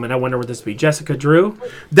Spider-Woman? I wonder what this would be. Jessica Drew.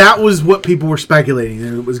 That was what people were speculating.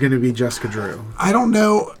 That it was going to be Jessica Drew. I don't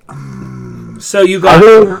know. So you I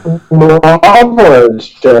got. think Marvel is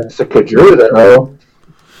Jessica Drew, though.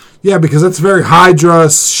 Yeah, because it's very Hydra,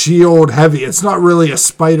 Shield heavy. It's not really a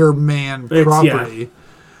Spider-Man property.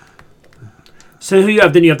 Yeah. So who you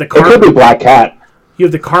have? Then you have the It could be Carpenter. Black Cat. You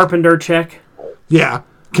have the Carpenter chick. Yeah.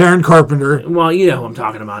 Karen Carpenter. Well, you know who I'm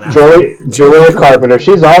talking about now. Julia Carpenter.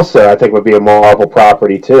 She's also, I think, would be a Marvel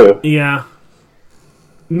property, too. Yeah.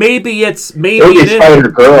 Maybe It would be it is.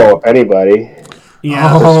 Spider-Girl, if anybody.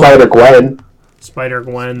 Yeah. Oh. Or Spider-Gwen.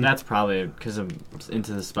 Spider-Gwen. That's probably because of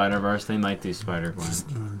Into the Spider-Verse. They might do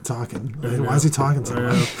Spider-Gwen. Talking. Why is he talking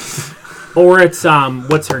to me? Or it's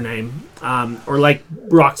what's her name? Or like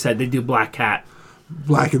Brock said, they do Black Cat.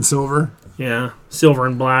 Black and silver. Yeah, silver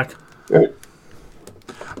and black. Or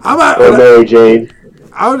Mary Jane.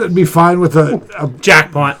 I would be fine with a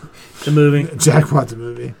Jackpot, the movie. Jackpot the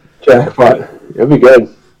movie. Jackpot. It'd be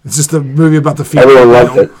good. It's just a movie about the female. Everyone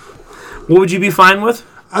loves it. What would you be fine with?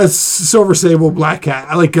 A Silver Sable, Black Cat.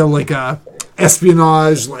 I like a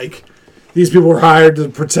espionage. Like these people were hired to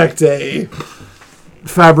protect a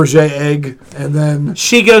Fabergé egg, and then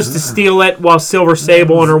She goes to steal it while Silver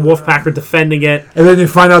Sable and her wolf pack are defending it. you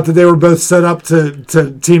find out that they were both set up to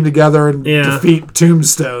team together and Yeah. defeat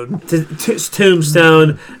Tombstone.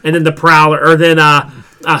 Tombstone, and then the Prowler, or then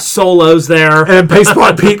Solo's there. And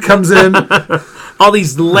Pasteball Pete comes in. All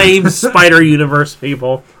these lame Spider Universe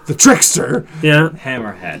people. The Trickster. Yeah.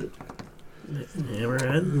 Hammerhead.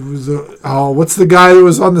 Hammerhead? What's the guy that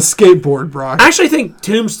was on the skateboard, Brock? I actually think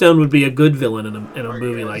Tombstone would be a good villain in a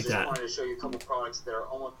movie like that. wanted to show you a couple products that are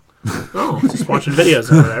almost... Just watching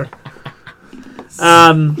videos over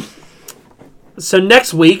there. So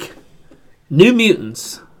next week, New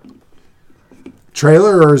Mutants.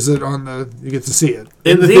 Trailer, or is it on the... You get to see it?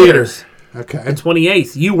 In the theaters. Okay. The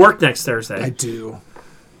 28th. You work next Thursday. I do.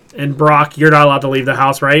 And Brock, you're not allowed to leave the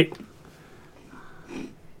house, right?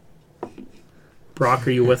 Brock,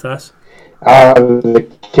 are you with us? The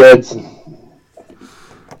kids.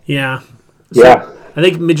 Yeah. Yeah. I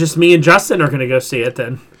think just me and Justin are going to go see it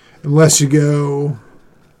then. Unless you go...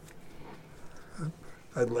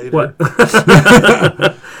 later. What?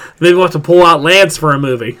 Maybe we'll have to pull out Lance for a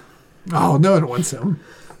movie. Oh, no one wants him.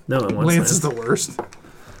 No one wants Lance is the worst.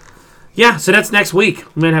 Yeah, so that's next week.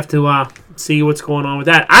 We might have to see what's going on with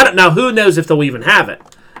that. I don't know. Who knows if they'll even have it?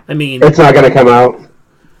 I mean... It's not going to come out.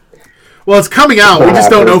 Well, it's coming out. We just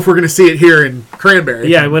don't know if we're going to see it here in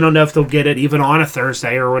Cranberry. Yeah, we don't know if they'll get it even on a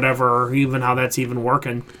Thursday or whatever, or even how that's even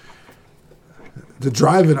working. The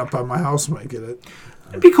drive-in up by my house might get it.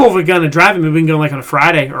 It'd be cool if we're going to drive it. Maybe we can go like on a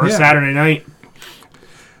Friday or a Saturday night.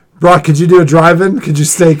 Brock, could you do a drive-in? Could you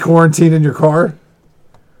stay quarantined in your car?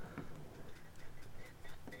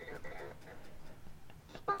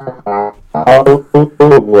 We'll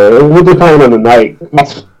do kind of on the night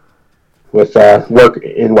with work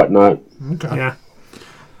and whatnot. Okay. Yeah.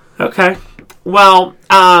 Okay. Well,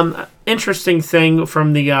 interesting thing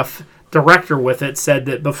from the director with it said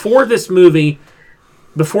that before this movie,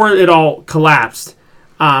 before it all collapsed,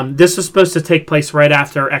 this was supposed to take place right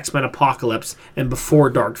after X-Men Apocalypse and before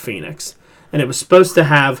Dark Phoenix. And it was supposed to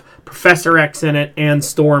have Professor X in it and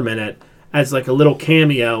Storm in it as like a little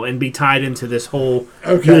cameo and be tied into this whole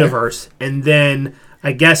universe. And then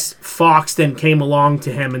I guess Fox then came along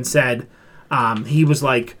to him and said, he was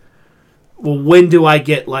like, well, when do I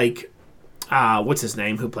get like, what's his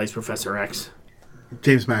name, who plays Professor X?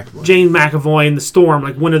 James McAvoy. James McAvoy and the Storm.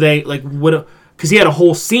 Like, when are they, like, what... Because he had a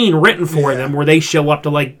whole scene written for them where they show up to,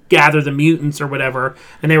 like, gather the mutants or whatever.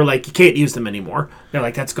 And they were like, you can't use them anymore. They're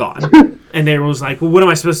like, that's gone. And they was like, well, what am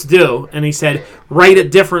I supposed to do? And he said, write it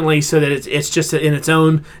differently so that it's just in its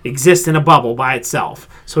own, exists in a bubble by itself.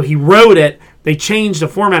 So he wrote it. They changed the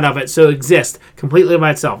format of it so it exists completely by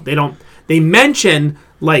itself. They mention,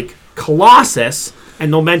 like, Colossus,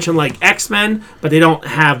 and they'll mention, like, X-Men, but they don't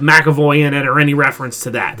have McAvoy in it or any reference to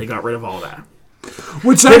that. They got rid of all that.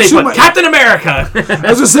 Which Then actually they put Captain America. I was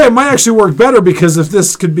going to say, it might actually work better because if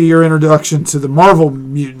this could be your introduction to the Marvel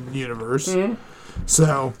mutant universe.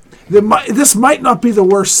 So, this might not be the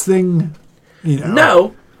worst thing, you know.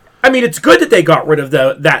 No. I mean, it's good that they got rid of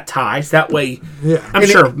that ties. That way, I'm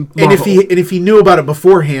sure. And if he knew about it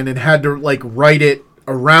beforehand and had to, like, write it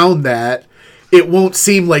around that, it won't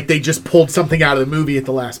seem like they just pulled something out of the movie at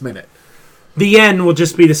the last minute. The end will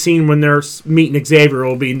just be the scene when they're meeting Xavier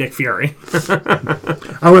will be Nick Fury.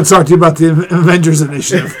 I want to talk to you about the Avengers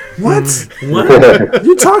Initiative. What? What?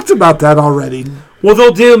 You talked about that already. Well,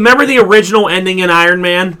 they'll do... Remember the original ending in Iron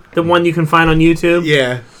Man? The one you can find on YouTube?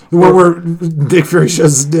 Yeah. The one where Nick Fury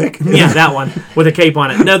shows his dick. Yeah, that one. With a cape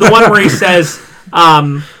on it. No, the one where he says...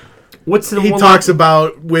 what's the He one talks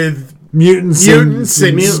about with... Mutants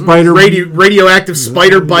and spider radioactive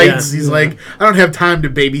spider bites. Yeah. He's like, I don't have time to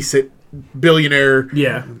babysit billionaire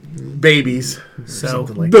babies. So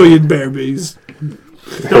like billion babies.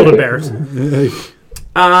 Build-A-Bears.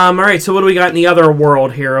 All right, so what do we got in the other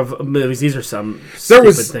world here of movies? These are some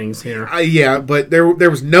stupid things here. Yeah, but there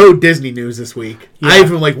was no Disney news this week. Yeah. I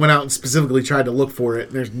even went out and specifically tried to look for it.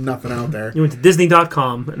 And there's nothing out there. You went to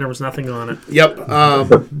Disney.com and there was nothing on it. Yep.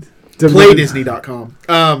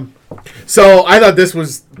 PlayDisney.com. So I thought this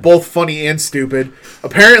was both funny and stupid.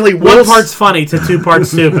 Apparently, one part's funny to two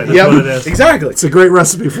parts stupid. That's what it is. Exactly. It's a great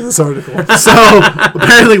recipe for this article. So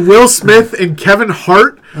apparently, Will Smith and Kevin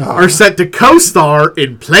Hart are set to co-star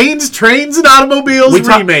in Planes, Trains, and Automobiles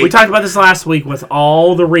remake. We talked about this last week with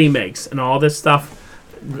all the remakes and all this stuff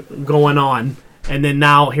going on, and then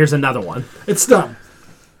now here's another one. It's dumb.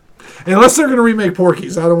 Unless they're going to remake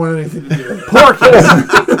Porky's, I don't want anything to do with it. Porky's.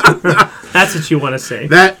 That's what you want to see.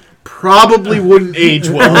 That probably wouldn't age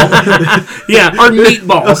well. Yeah, or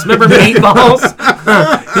Meatballs. Remember Meatballs?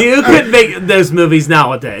 You could make those movies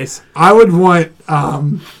nowadays. I would want...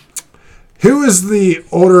 who is the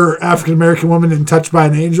older African-American woman in Touched by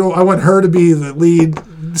an Angel? I want her to be the lead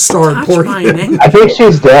star in Porky. I think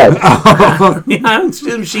she's dead. Yeah, I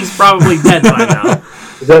assume she's probably dead by now.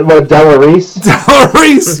 Is that what, Della Reese? Della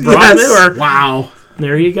Reese, yes. Wow.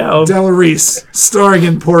 There you go. Della Reese, starring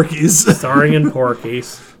in Porky's. Starring in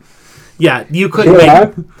Porky's. Yeah, you couldn't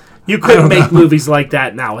make movies like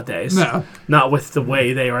that nowadays. No. Not with the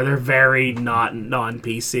way they are. They're very not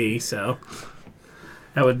non-PC, so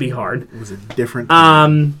that would be hard. It was a different.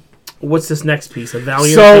 What's this next piece? A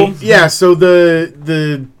Valiant piece? Yeah, so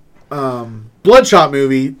the Bloodshot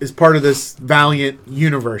movie is part of this Valiant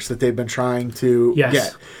universe that they've been trying to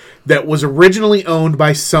get. That was originally owned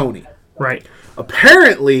by Sony. Right.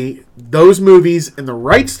 Apparently, those movies and the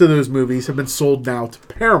rights to those movies have been sold now to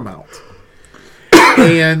Paramount.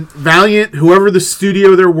 And Valiant, whoever the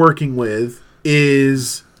studio they're working with,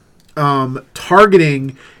 is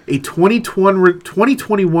targeting a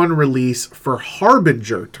 2021 release for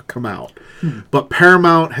Harbinger to come out. But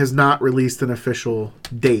Paramount has not released an official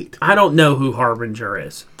date. I don't know who Harbinger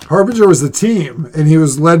is. Harbinger was the team, and he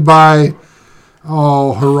was led by,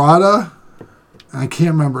 Harada? I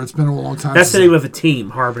can't remember. It's been a long time. That's the name of a team,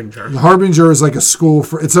 Harbinger. The Harbinger is like a school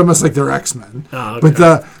for. It's almost like they're X-Men. Oh,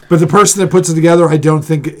 okay. But the person that puts it together, I don't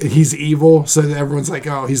think he's evil. So everyone's like,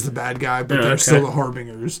 oh, he's the bad guy. But they're still the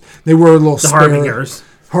Harbingers. They were a little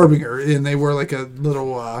Harbinger, and they were like a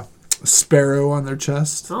little sparrow on their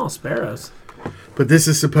chest. Oh, sparrows. But this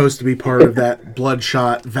is supposed to be part of that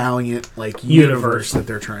Bloodshot Valiant universe that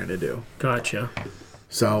they're trying to do. Gotcha.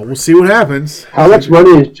 So we'll see what happs. How much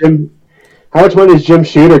money is Jim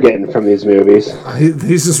Shooter getting from these movies?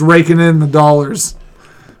 He's just raking in the dollars.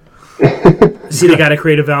 Is he the guy to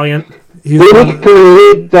create a Valiant? Did he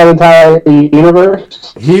create that entire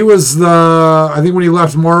universe? He was I think when he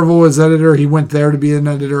left Marvel as editor, he went there to be an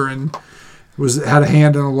editor and had a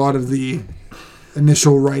hand in a lot of the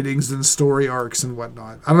initial writings and story arcs and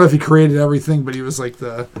whatnot. I don't know if he created everything, but he was like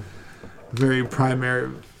the very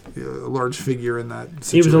primary large figure in that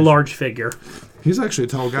situation. He was a large figure. He's actually a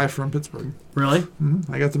tall guy from Pittsburgh. Really?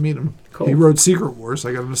 I got to meet him. Cool. He wrote Secret Wars.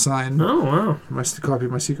 I got him to sign wow. my copy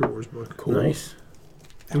of my Secret Wars book. Cool. Nice.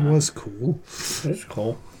 It was cool. That's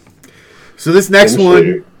cool. So this next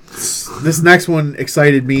one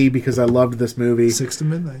excited me because I loved this movie. 6 to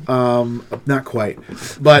Midnight. Not quite.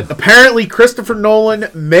 But apparently Christopher Nolan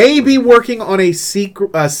may be working on a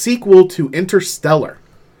sequel to Interstellar.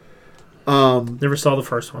 Never saw the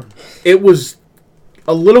first one. It was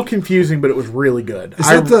a little confusing, but it was really good. Is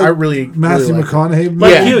that I really Matthew really McConaughey?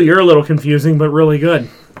 Like you're a little confusing, but really good.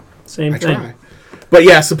 Same thing. Try. But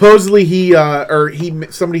yeah, supposedly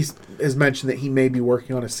somebody has mentioned that he may be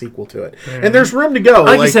working on a sequel to it, and there's room to go.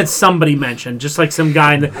 Like you said, somebody mentioned, just like some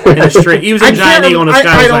guy in the street. He was in Giant Eagle, and this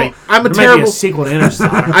guy was like, "I'm a there might be a sequel to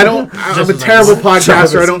Interstellar." I'm a terrible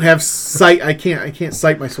podcaster. I don't have sight. I can't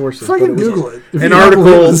cite my sources. Fucking Google it. An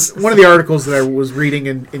article, one of the articles that I was reading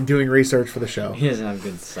and doing research for the show. He doesn't have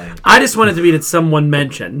good sight. I just wanted to be that someone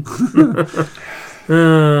mentioned.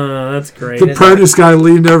 That's great. The produce guy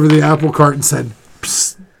leaned over the apple cart and said,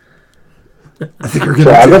 "Psst. I think we're going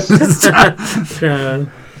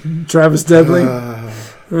to Travis Deadly."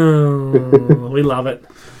 We love it.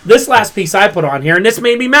 This last piece I put on here, and this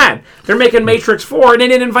made me mad. They're making Matrix 4, and they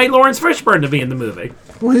didn't invite Lawrence Fishburne to be in the movie.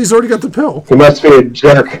 Well, he's already got the pill. He must be a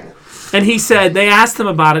jerk. And he said, they asked him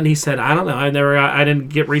about it, and he said, I don't know, I didn't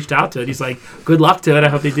get reached out to it. He's like, good luck to it. I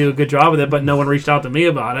hope they do a good job with it, but no one reached out to me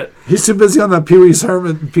about it. He's too busy on that Pee Wee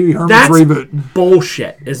Herman's reboot.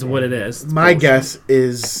 Bullshit is what it is. My bullshit. Guess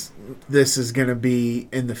is this is going to be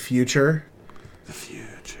in the future. The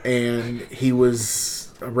future. And he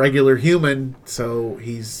was a regular human, so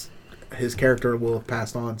his character will have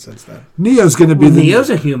passed on since then. Neo's going to be Neo's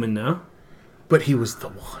a human now. But he was the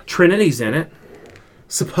one. Trinity's in it.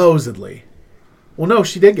 Supposedly. Well, no,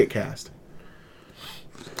 she did get cast.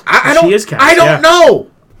 I don't. She is cast. I don't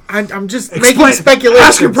know. I'm just making speculations.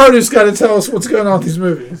 Ask your produce guy to tell us what's going on with these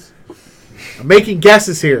movies. I'm making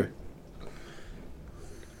guesses here.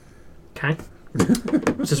 Okay.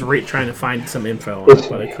 Just trying to find some info on it,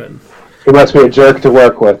 but I couldn't. He must be a jerk to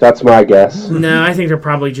work with. That's my guess. No, I think they're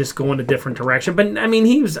probably just going a different direction. But, I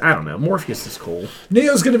mean, I don't know. Morpheus is cool.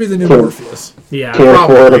 Neo's going to be the new Morpheus. Yeah.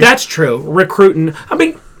 Probably. That's true. Recruiting. I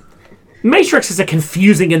mean, Matrix is a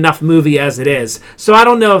confusing enough movie as it is. So I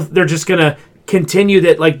don't know if they're just going to continue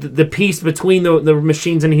that, like, the piece between the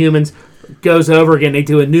machines and humans goes over again. They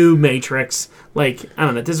do a new Matrix. Like, I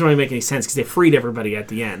don't know. It doesn't really make any sense because they freed everybody at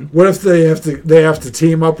the end. What if they have to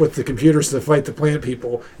team up with the computers to fight the plant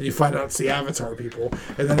people, and you find out it's the Avatar people,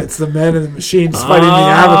 and then it's the men and the machines fighting the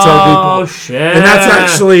Avatar people? Oh, shit. And that's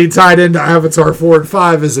actually tied into Avatar 4 and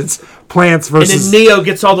 5 is it's plants versus... And then Neo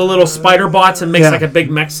gets all the little spider bots and makes like a big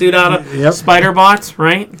mech suit out of spider bots,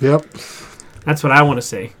 right? Yep. That's what I want to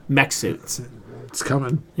see. Mech suits. It's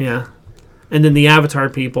coming. Yeah. And then the Avatar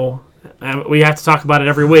people We have to talk about it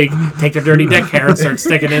every week. Take their dirty dick hair and start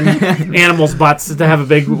sticking in animals' butts to have a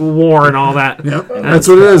big war and all that. Yep, that's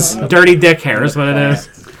what it is. Dirty dick hair is what it is.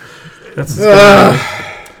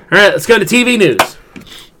 All right, let's go to TV news.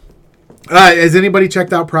 Has anybody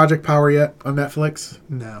checked out Project Power yet on Netflix?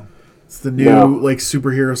 No. It's the new like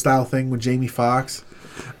superhero style thing with Jamie Foxx.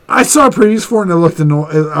 I saw previews for it and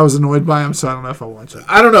I was annoyed by him, so I don't know if I'll watch it.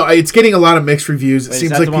 I don't know. It's getting a lot of mixed reviews. It Wait,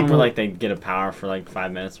 seems is that like the one people where like they get a power for like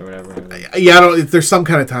 5 minutes or whatever. Yeah, there's some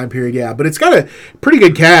kind of time period. Yeah, but it's got a pretty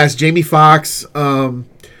good cast. Jamie Foxx.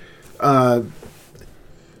 Michael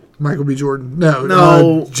B. Jordan. No.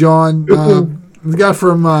 No. John. The guy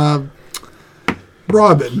from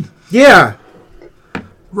Robin. Yeah.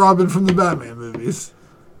 Robin from the Batman movies.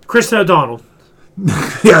 Kristen O'Donnell.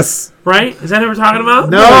 Yes. Right? Is that who we're talking about?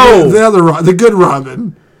 No. The other the good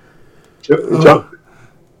Robin.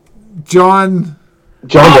 John.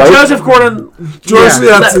 White? Joseph Gordon.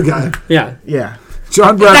 That's the guy. Yeah. Yeah.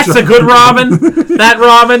 John Bradshaw. That's the good Robin. That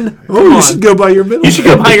Robin. Oh, you should go by your middle name. You should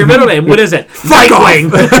go by your middle name. What is it?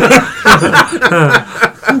 Nightwing.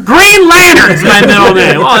 Green Lantern's my middle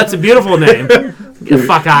name. Oh, that's a beautiful name. Get the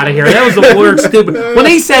fuck out of here. That was the word stupid. When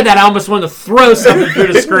he said that, I almost wanted to throw something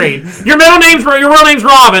through the screen. Your real name's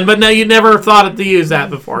Robin, but no, you never thought to use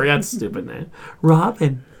that before. That's a stupid name.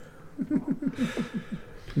 Robin.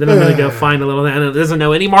 Then I'm going to go find a little man that doesn't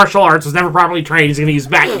know any martial arts, was never properly trained. He's going to use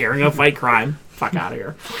back here and go fight crime. Fuck out of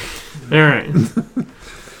here. All right.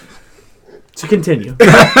 So continue. Be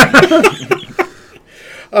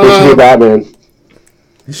Batman.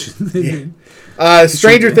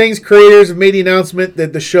 Stranger Things creators have made the announcement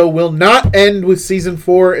that the show will not end with season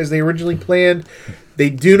 4 as they originally planned. They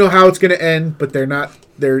do know how it's going to end, but they're not.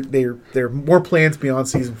 There are more plans beyond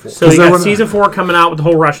season 4. So you got season 4 coming out with the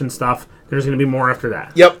whole Russian stuff. There's going to be more after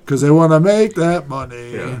that. Yep. Because they want to make that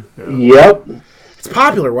money. Yeah. Yep. It's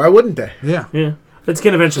popular. Why wouldn't they? Yeah. Yeah. It's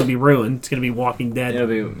going to eventually be ruined. It's going to be Walking Dead. It'll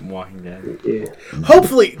be Walking Dead. Yeah.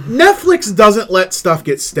 Hopefully, Netflix doesn't let stuff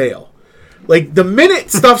get stale. Like, the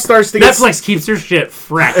minute stuff starts to get... Netflix keeps their shit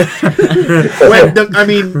fresh. they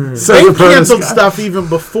canceled stuff even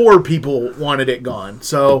before people wanted it gone.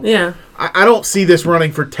 So, yeah. I don't see this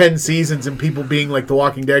running for 10 seasons and people being like The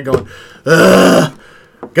Walking Dead going, ugh,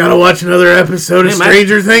 gotta watch another episode of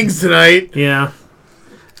Stranger Things tonight. Yeah.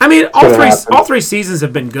 I mean, all three seasons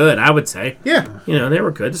have been good, I would say. Yeah. You know, they were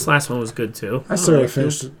good. This last one was good, too. I still haven't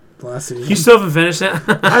finished it last season. You still haven't finished it?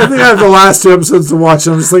 I think I have the last 2 episodes to watch,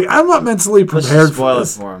 and I'm just like, I'm not mentally prepared for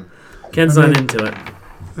this. Spoil it for him. Ken's not into it.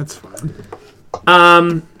 That's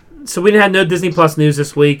fine. So we had no Disney Plus news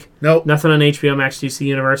this week. Nope. Nothing on HBO Max DC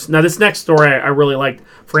Universe. Now, this next story I really liked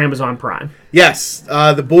for Amazon Prime. Yes.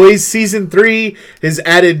 The Boys Season 3 has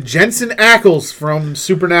added Jensen Ackles from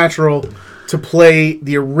Supernatural to play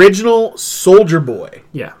the original Soldier Boy.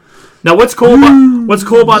 Yeah. Now, what's cool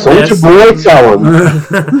about Soldier this? Boy, tell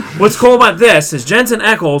him. What's cool about this is Jensen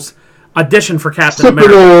Ackles auditioned for Captain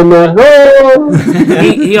America.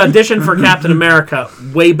 he auditioned for Captain America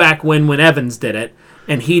way back when Evans did it,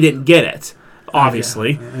 and he didn't get it,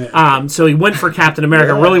 obviously. So he went for Captain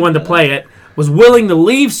America, really wanted to play it, was willing to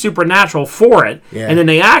leave Supernatural for it, and then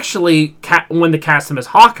they actually wanted to cast him as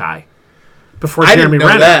Hawkeye before Jeremy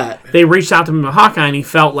Renner. They reached out to him as Hawkeye, and he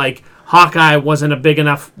felt like Hawkeye wasn't a big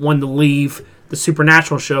enough one to leave the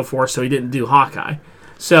Supernatural show for, so he didn't do Hawkeye.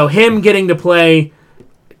 So him getting to play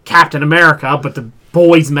Captain America, but the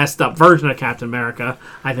boys messed up version of Captain America,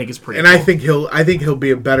 I think is pretty cool. I think he'll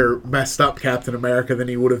be a better messed up Captain America than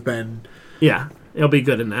he would have been. Yeah, he'll be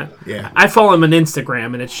good in that. Yeah. I follow him on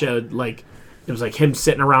Instagram, and it showed it was like him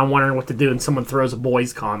sitting around wondering what to do, and someone throws a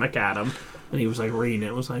boys comic at him, and he was like reading it.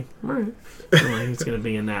 It was like, all right. He's going to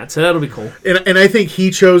be in that. So that'll be cool. And I think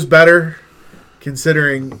he chose better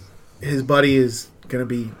considering his buddy is going to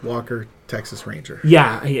be Walker, Texas Ranger.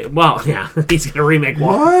 Yeah. He's going to remake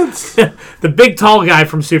Walker. What? The big tall guy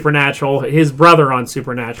from Supernatural, his brother on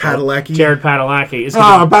Supernatural. Padalecki. Jared Padalecki. Is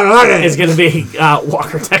going to be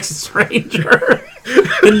Walker, Texas Ranger.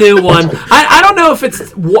 The new one. I don't know if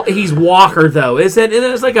he's Walker though. Is it?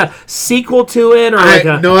 Is like a sequel to it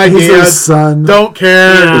or no idea? He's his son. Don't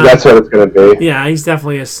care. Yeah. That's what it's gonna be. Yeah, he's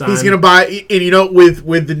definitely his son. He's gonna buy, and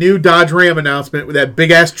with the new Dodge Ram announcement with that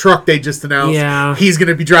big ass truck they just announced. Yeah. He's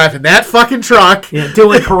gonna be driving that fucking truck. Yeah,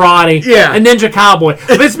 doing karate. Yeah, a Ninja Cowboy.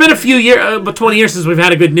 But it's been a few years, about 20 years since we've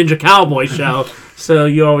had a good Ninja Cowboy show. So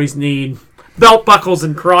you always need belt buckles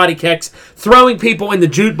and karate kicks, throwing people in the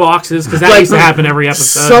jute boxes because that used to happen every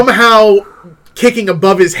episode. Somehow kicking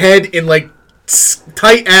above his head in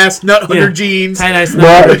tight-ass nut hunter jeans. Tight-ass No,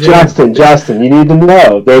 nut hunter Justin, you need to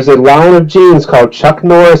know. There's a line of jeans called Chuck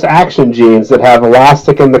Norris action jeans that have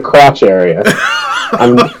elastic in the crotch area.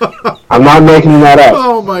 I'm not making that up.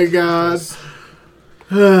 Oh my god.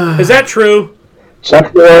 Is that true?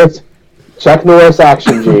 Chuck Norris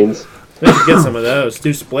action jeans. We should get some of those.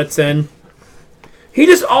 Do splits in. He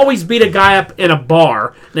just always beat a guy up in a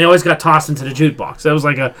bar, and they always got tossed into the jukebox. That was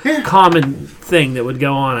like a common thing that would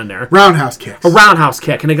go on in there. Roundhouse kicks. A roundhouse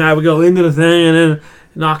kick, and the guy would go into the thing and then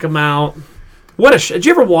knock him out. What a Did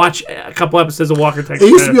you ever watch a couple episodes of Walker, Texas?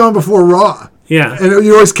 It used to be on before Raw. Yeah. And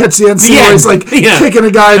you always catch the end scene where he's like kicking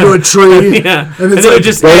a guy into a tree. Yeah. And it's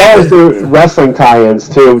like, they always do wrestling tie-ins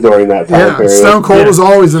too during that time period. Stone Cold was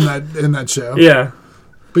always in that show. Yeah.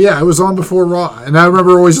 But yeah, it was on before Raw, and I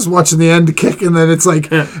remember always just watching the end kick, and then it's like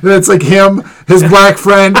him, his black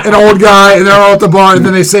friend, an old guy, and they're all at the bar, and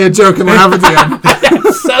then they say a joke and laugh at the end.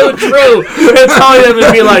 That's so true. It's all them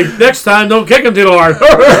to be like, next time, don't kick him too hard.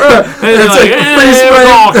 And it's like, it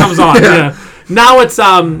all comes on. Yeah. Now it's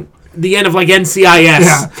the end of like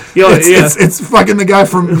NCIS. Yeah. It's fucking the guy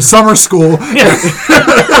from summer school. Yeah.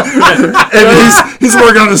 And he's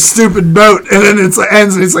working on a stupid boat, and then it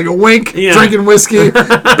ends, and it's like a wink, drinking whiskey,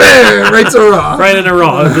 bam, right to Raw. Right in a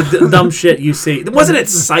Raw. The dumb shit you see. Wasn't it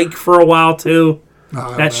Psych for a while, too?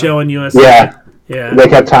 That show on USA? Yeah. They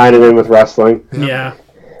kept tying it in with wrestling. Yeah.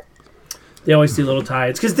 They always do little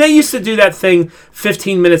tie-ins. Because they used to do that thing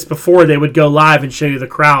 15 minutes before they would go live and show you the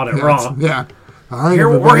crowd at Raw. Yeah. All right,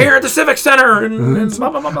 we're here at the Civic Center. And blah,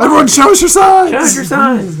 blah, blah, blah. Everyone show us your signs. Show us your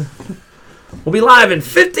signs. We'll be live in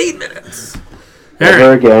 15 minutes.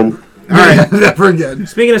 Never again. All right. Never again.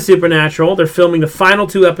 Speaking of Supernatural, they're filming the final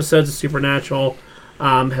 2 episodes of Supernatural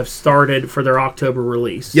have started for their October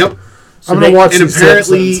release. Yep. So I'm going to watch and these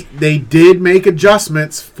apparently episodes. they did make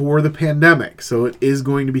adjustments for the pandemic, so it is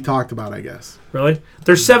going to be talked about, I guess. Really?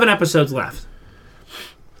 There's 7 episodes left,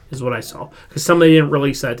 is what I saw. Because somebody didn't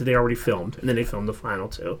release that they already filmed, and then they filmed the final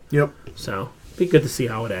 2. Yep. So, be good to see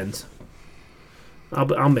how it ends.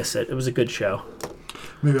 I'll miss it. It was a good show.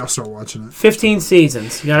 Maybe I'll start watching it. 15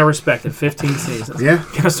 seasons. You gotta respect it. 15 seasons. Yeah.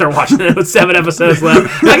 Gotta start watching it with 7 episodes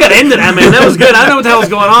left. I got into that, man. That was good. I don't know what the hell was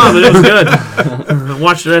going on, but it was good. I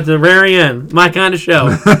watched it at the very end. My kind of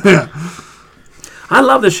show. I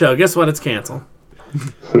love the show. Guess what? It's canceled.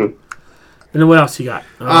 And then what else you got?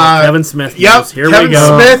 Kevin Smith. Yep. Here Kevin we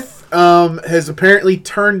go. Smith has apparently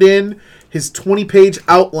turned in his 20-page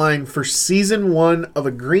outline for season 1 of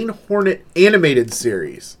a Green Hornet animated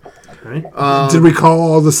series. Okay. Did we call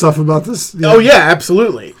all the stuff about this? Yeah. Oh yeah,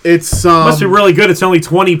 absolutely. It's must be really good. It's only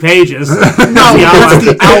 20 pages. No, it's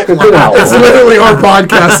the outline. It's literally our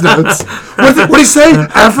podcast notes. What do you say?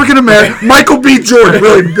 African American. Michael B. Jordan.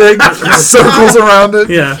 Really big circles around it.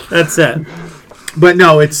 Yeah, that's it. But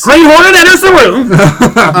no, it's Green Hornet enters the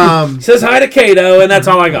room. Says hi to Kato, and that's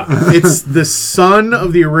all I got. It's the son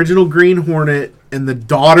of the original Green Hornet and the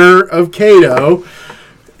daughter of Kato.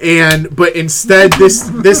 But instead,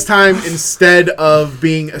 this time, instead of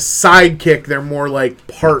being a sidekick, they're more like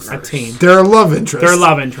partners. A team. They're a love interest. They're a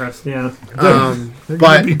love interest, yeah.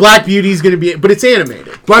 But Black Beauty's going to be... But it's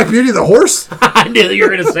animated. Black Beauty, the horse? I knew you were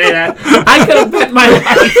going to say that. I could have bet my life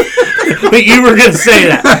that you were going to say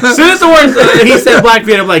that. As soon as the horse, he said Black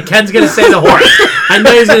Beauty, I'm like, Ken's going to say the horse. I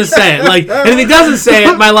know he's going to say it. Like, and if he doesn't say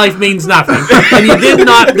it, my life means nothing. And you did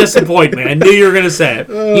not disappoint me. I knew you were going to say it.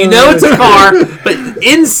 You know it's a car, but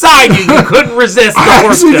inside you couldn't resist the I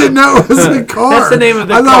horse. actually didn't know it was a car. That's the name of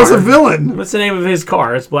the car. I thought it was a villain. What's the name of his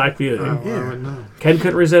car? It's Black Beauty. Yeah. Ken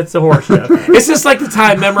couldn't resist the horse show. It's just like the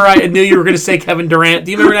time, remember, I knew you were going to say Kevin Durant.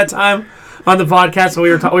 Do you remember that time on the podcast when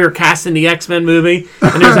we were casting the X-Men movie,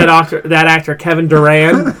 and there's that actor Kevin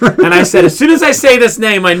Durant, and I said, as soon as I say this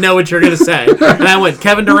name, I know what you're going to say. And I went,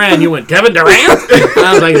 Kevin Durant. You went, Kevin Durant? And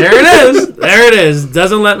I was like, there it is. There it is.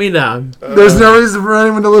 Doesn't let me down. There's no reason for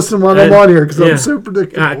anyone to listen while I'm on here, because I'm so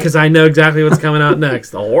predictable. Because I know exactly what's coming out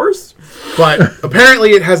next. The horse? But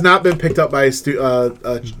apparently it has not been picked up by a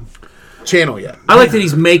channel yet. I like that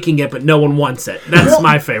he's making it, but no one wants it. That's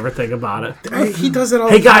my favorite thing about it. He does it all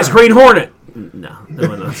Hey the guys, time. Green Hornet. No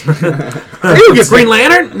one knows. It'll get Green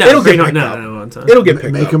Lantern? No, It'll get Green picked up. No. It'll get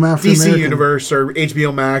picked Make up. them after DC American. Universe or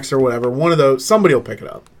HBO Max or whatever. One of those. Somebody will pick it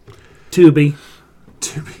up. Tubi.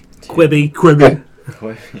 Quibi. Quibi.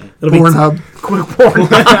 It'll be Pornhub.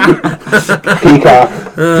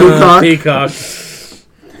 Peacock. Peacock.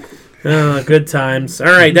 Oh, good times. All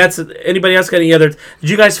right, that's anybody else got any other? Did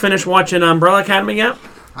you guys finish watching Umbrella Academy yet?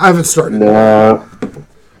 I haven't started. No.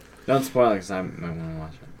 Don't spoil it because I might want to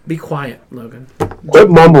watch it. Be quiet, Logan. Quit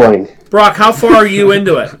mumbling. Brock, how far are you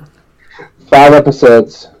into it? 5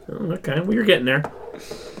 episodes. Oh, okay, well, you're getting there.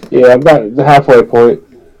 Yeah, about the halfway point.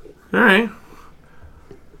 All right.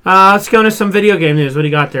 Let's go into some video game news. What do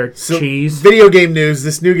you got there, Cheese? Video game news.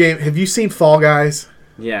 This new game. Have you seen Fall Guys?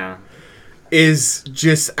 Yeah. Is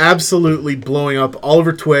just absolutely blowing up all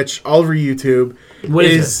over Twitch, all over YouTube. What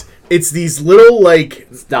is it? It's these little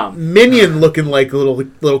It's dumb. minion looking like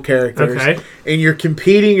little characters, Okay. and you're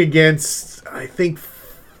competing against I think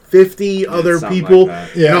 50 other something people.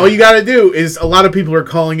 like that. And all you got to do is a lot of people are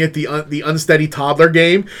calling it the unsteady toddler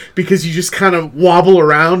game because you just kind of wobble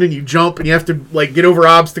around and you jump and you have to like get over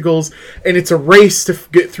obstacles, and it's a race to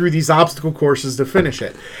get through these obstacle courses to finish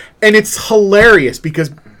it. And it's hilarious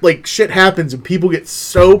because like shit happens and people get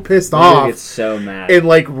so pissed People off get so mad. and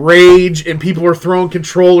like rage, and people are throwing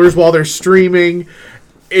controllers while they're streaming,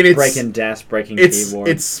 and it's breaking desks, breaking it's keyboards.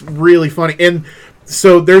 it's really funny. And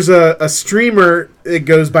so there's a streamer that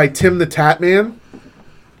goes by Tim the Tatman,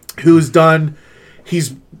 who's done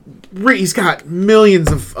he's got millions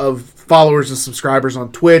of followers and subscribers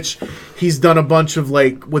on Twitch. He's done a bunch of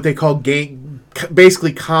like what they call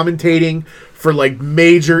basically commentating for like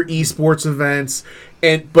major esports events.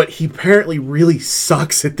 But he apparently really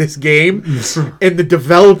sucks at this game. And the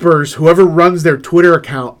developers, whoever runs their Twitter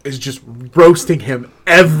account, is just roasting him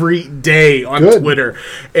every day on Twitter.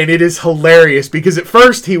 And it is hilarious because at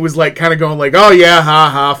first he was like kind of going like, oh yeah, ha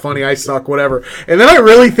ha, funny, I suck, whatever. And then I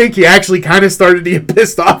really think he actually kind of started to get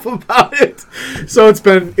pissed off about it. So it's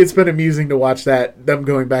been amusing to watch them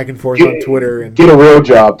going back and forth on Twitter. And Get a real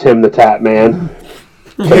job, Tim the Tat Man.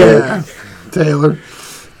 Yeah, Taylor.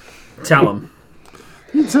 Tell him.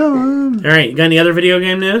 Tell him. All right, you got any other video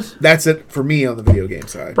game news? that's it for me on the video game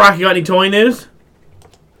side. Brock, you got any toy news?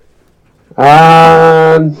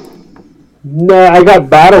 No, I got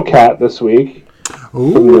Battle Cat this week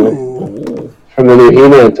Ooh. from the new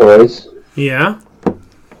He-Man toys. Yeah,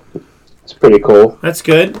 It's pretty cool. that's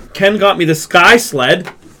good. Ken got me the Sky Sled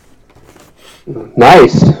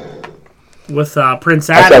Nice. with Prince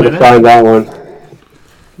I Adam tried in to it. find that one.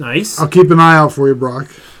 Nice. I'll keep an eye out for you, Brock.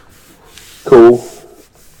 Cool.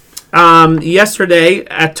 Yesterday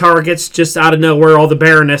at Target's, just out of nowhere, all the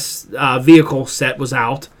Baroness vehicle set was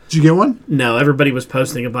out. Did you get one? No, everybody was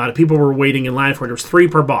posting about it. People were waiting in line for it. There was 3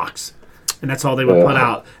 per box, and that's all they would put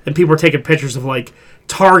out. And people were taking pictures of like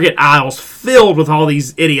Target aisles filled with all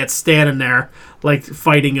these idiots standing there, like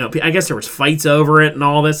fighting up. I guess there was fights over it and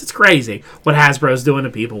all this. It's crazy what Hasbro's doing to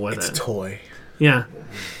people with It's it. a toy. Yeah.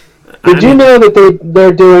 Did you know that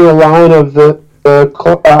they're doing a line of the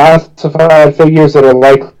classified figures that are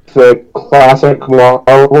like the classic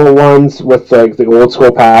Marvel ones with like the old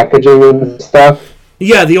school packaging and stuff?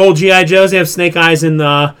 Yeah, the old G.I. Joes, they have Snake Eyes and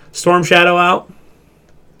Storm Shadow out.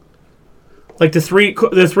 Like the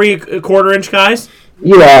 3/4 inch guys?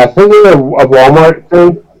 Yeah, I think they're a Walmart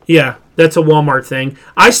thing. Yeah, that's a Walmart thing.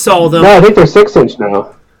 I saw them. No, I think they're 6-inch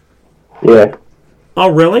now. Yeah. Oh,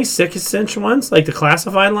 really? 6-inch ones? Like the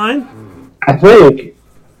classified line? I think.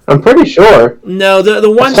 I'm pretty sure. No, the I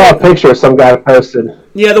ones saw a that, picture some guy posted.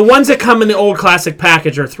 yeah, the ones that come in the old classic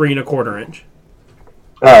package are 3/4 inch.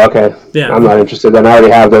 Oh, okay. Yeah. I'm not interested then. I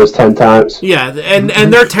already have those 10 times. Yeah, and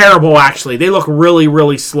they're terrible actually. They look really,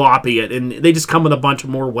 really sloppy, and they just come with a bunch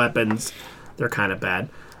of more weapons. They're kind of bad.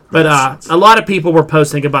 But a lot of people were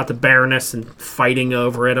posting about the Baroness and fighting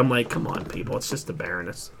over it. I'm like, come on, people, it's just the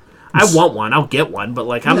Baroness. I want one. I'll get one, but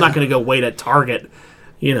like, I'm not going to go wait at Target,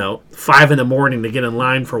 5 a.m. to get in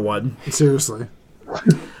line for one. Seriously.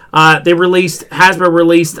 Hasbro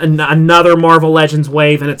released another Marvel Legends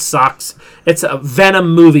wave, and it sucks. It's a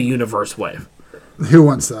Venom movie universe wave. Who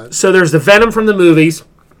wants that? So there's the Venom from the movies,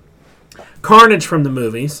 Carnage from the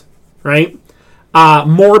movies, right?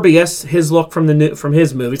 Morbius, his look from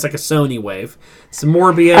his movie. It's like a Sony wave. It's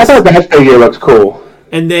Morbius. I thought that figure looked cool.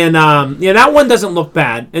 And then, that one doesn't look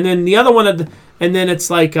bad. And then the other one, and then it's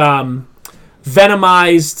like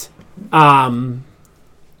Venomized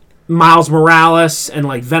Miles Morales and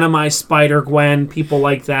like Venomized Spider-Gwen, people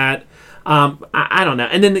like that. I don't know.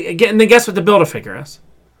 And then guess what the Build-A-Figure is?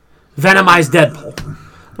 Venomized Deadpool.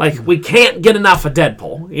 Like, we can't get enough of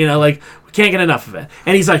Deadpool. We can't get enough of it.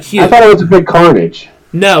 And he's like huge. I thought it was a big Carnage.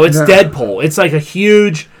 No, it's Deadpool. It's like a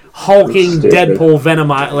huge hulking Deadpool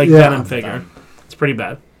Venom figure. It's pretty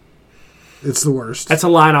bad. It's the worst. That's a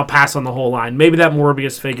line I'll pass on the whole line. Maybe that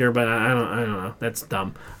Morbius figure, but I don't know. That's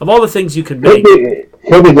dumb. Of all the things you can make,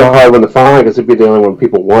 He'll be the hard one to find because he'll be the only one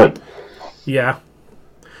people want. yeah,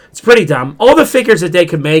 it's pretty dumb. All the figures that they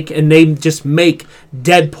could make, and they just make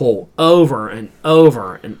Deadpool over and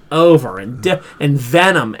over and over, and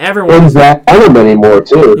Venom. Everyone. When's that Venom anymore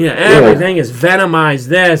too? Yeah, everything is Venomized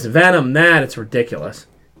this, Venom that. It's ridiculous.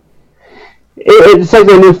 It's like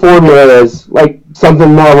the new formula is like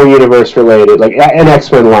something Marvel Universe related, like an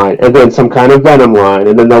X-Men line, and then some kind of Venom line,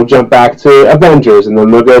 and then they'll jump back to Avengers, and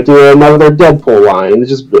then they'll go do another Deadpool line. And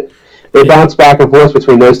it's just they bounce back and forth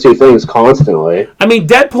between those two things constantly. I mean,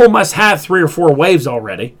 Deadpool must have 3 or 4 waves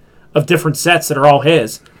already of different sets that are all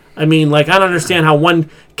his. I mean, like, I don't understand how one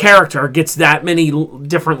character gets that many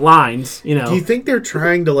different lines, you know. Do you think they're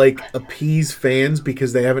trying to, like, appease fans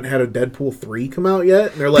because they haven't had a Deadpool 3 come out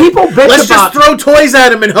yet? And they're like, People bitch let's about- just throw toys at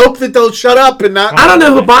them and hope that they'll shut up and not... I don't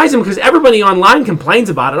know who buys them because everybody online complains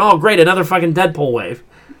about it. Oh, great, another fucking Deadpool wave.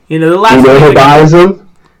 You know, the last You know who buys them?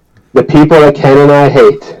 The people that Ken and I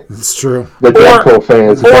hate. It's true. The Deadpool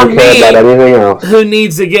fans who don't care about anything else. Who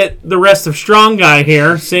needs to get the rest of Strong Guy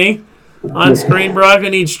here, see? On screen, bro, if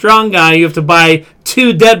you need Strong Guy, you have to buy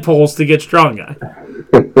 2 Deadpools to get Strong Guy.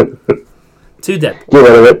 2 Deadpools. Get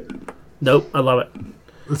rid of it. Nope, I love it.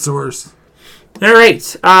 It's the worst. All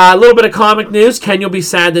right, a little bit of comic news. Ken, you'll be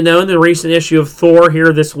sad to know in the recent issue of Thor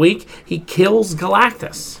here this week, he kills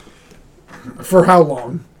Galactus. For how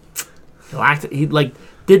long? Galactus, he like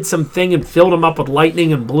did some thing and filled him up with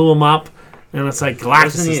lightning and blew him up, and it's like Galactus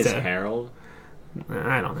Wasn't he is his dead. herald?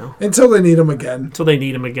 I don't know. Until they need him again. Until they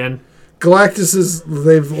need him again. Galactus is,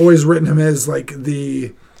 they've always written him as like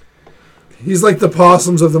he's like the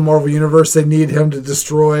possums of the Marvel Universe. They need him to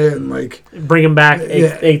destroy and like Bring him back.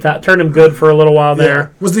 Yeah. Turn him good for a little while there. yeah.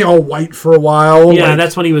 Wasn't he all white for a while? Yeah, Like,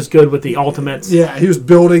 that's when he was good with the Ultimates. yeah. He was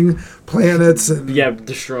building planets and Yeah,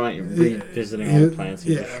 revisiting all the planets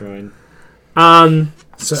he Yeah. destroyed.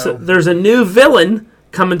 So there's a new villain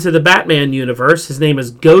coming to the Batman universe. His name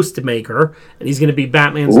is Ghostmaker, and he's going to be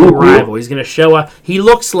Batman's new rival. He's going to show up. He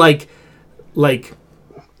looks like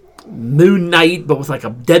Moon Knight, but with like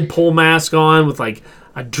a Deadpool mask on, with like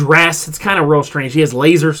a dress. It's kind of real strange. He has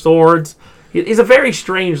laser swords. He's a very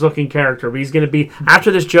strange looking character, but he's going to be,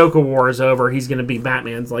 after this Joker war is over, he's going to be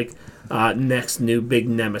Batman's like next new big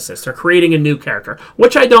nemesis. They're creating a new character,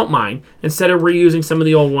 which I don't mind. Instead of reusing some of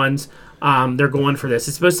the old ones, they're going for this.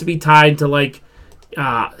 It's supposed to be tied to like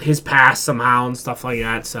his past somehow and stuff like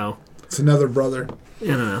that. So it's another brother. I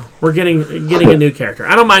don't know. We're getting a new character.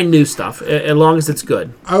 I don't mind new stuff as long as it's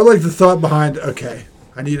good. I would like the thought behind. Okay,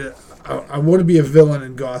 I want to be a villain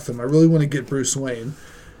in Gotham. I really want to get Bruce Wayne.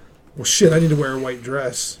 Well, shit, I need to wear a white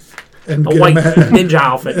dress and A get white him at, ninja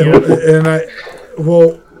outfit. and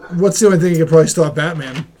what's the only thing you could probably stop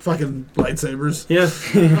Batman? Fucking lightsabers. Yeah.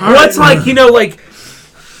 What's like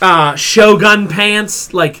Shogun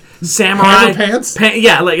pants, like samurai Hammer pants?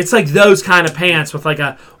 Yeah, like it's like those kind of pants with like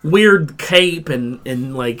a weird cape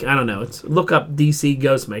and like I don't know. It's look up DC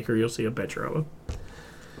Ghostmaker, you'll see a picture of him.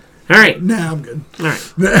 All right, Nah, I'm good. all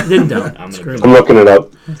right. Then don't. Screw I'm me. looking it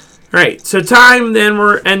up. All right, so time. Then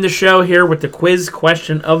we're end the show here with the quiz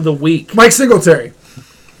question of the week. Mike Singletary.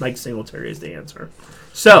 Mike Singletary is the answer.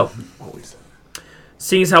 So,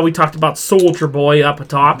 seeing as how we talked about Soldier Boy up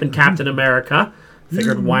atop and Captain America,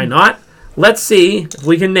 figured why not? Let's see if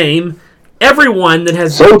we can name everyone that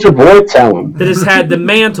has Soldier Boy, tell him. that has had the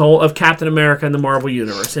mantle of Captain America in the Marvel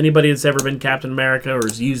Universe. Anybody that's ever been Captain America or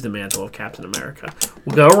has used the mantle of Captain America.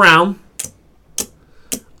 We'll go around.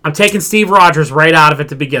 I'm taking Steve Rogers right out of it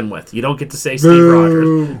to begin with. You don't get to say Steve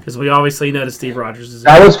Rogers because we obviously know that Steve Rogers is.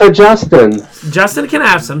 That was for Justin. Justin can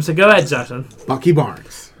have some, so go ahead, Justin. Bucky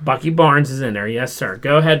Barnes. Bucky Barnes is in there. Yes, sir.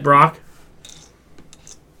 Go ahead, Brock.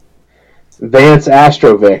 Vance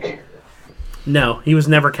Astrovic. No, he was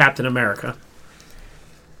never Captain America.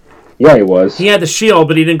 Yeah, he was. He had the shield,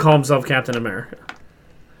 but he didn't call himself Captain America.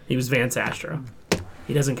 He was Vance Astro.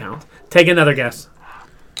 He doesn't count. Take another guess.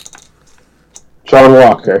 John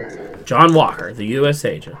Walker. John Walker, the U.S.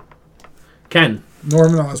 agent. Ken.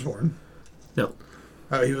 Norman Osborn. No.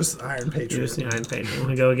 Oh, he was the Iron Patriot. He was the Iron Patriot. Want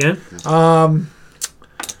to go again?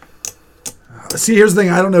 See, here's the thing.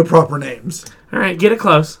 I don't know proper names. All right, get it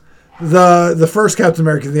close. The first Captain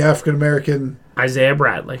America, the African American. Isaiah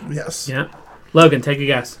Bradley. Yes. Yeah. Logan, take a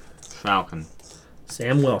guess. Falcon.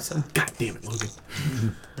 Sam Wilson. God damn it, Logan.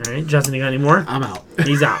 All right, Justin, you got any more? I'm out.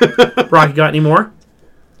 He's out. Brock, you got any more?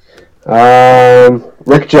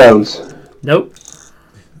 Rick Jones. Nope.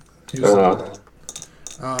 He was,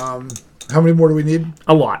 how many more do we need?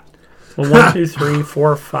 A lot. Well, 1, 2, 3,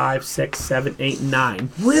 4, 5, 6, 7, 8, 9.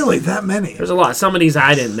 Really, that many? There's a lot. Some of these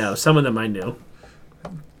I didn't know. Some of them I knew.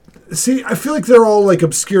 See, I feel like they're all like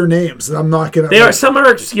obscure names. And I'm not gonna. They are some are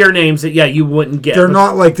obscure names that you wouldn't get. They're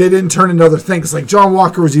not like they didn't turn into other things. Like John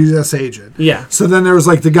Walker was a U.S. agent. Yeah. So then there was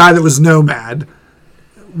like the guy that was Nomad.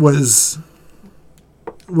 Wasn't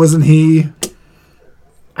he?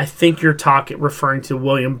 I think you're referring to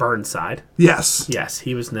William Burnside. Yes. Yes,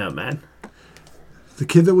 he was Nomad. The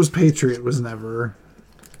kid that was Patriot was never.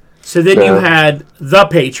 So then you had the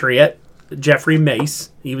Patriot, Jeffrey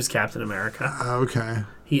Mace. He was Captain America. Okay.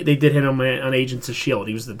 They did him on Agents of S.H.I.E.L.D.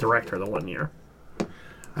 He was the director the one year.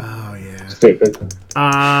 Oh, yeah. Stupid.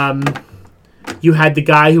 You had the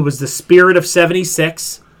guy who was the Spirit of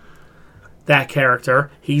 76. That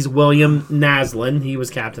character. He's William Naslin. He was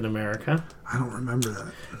Captain America. I don't remember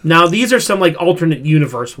that. Now, these are some, like, alternate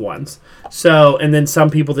universe ones. So, and then some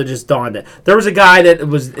people that just donned it. There was a guy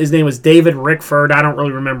his name was David Rickford. I don't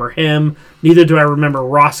really remember him. Neither do I remember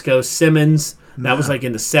Roscoe Simmons. That was, like,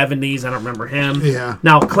 in the 70s. I don't remember him. Yeah.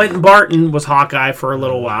 Now, Clinton Barton was Hawkeye for a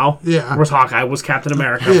little while. Yeah. Was Captain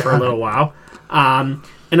America for a little while.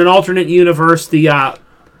 In an alternate universe, the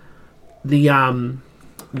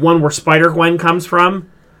one where Spider-Gwen comes from,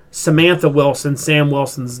 Samantha Wilson, Sam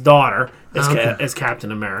Wilson's daughter, is Captain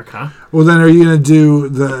America. Well, then are you going to do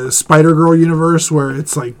the Spider-Girl universe where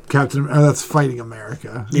it's like that's Fighting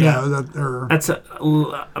America? Yeah. That's a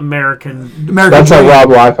American That's Dream. a Rob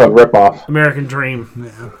Liefeld ripoff. American Dream.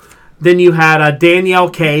 Yeah. Then you had Danielle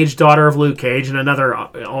Cage, daughter of Luke Cage, in another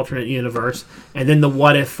alternate universe. And then the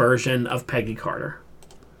What If version of Peggy Carter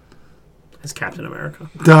as Captain America.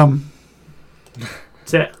 Dumb.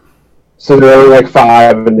 That's it. So there are only like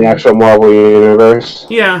 5 in the actual Marvel universe.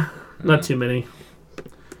 Yeah, not too many.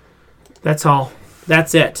 That's all.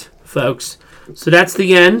 That's it, folks. So that's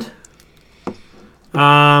the end.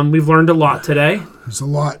 We've learned a lot today. There's a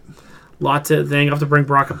lot. Lots of things. I have to bring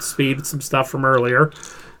Brock up to speed with some stuff from earlier.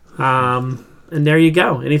 And there you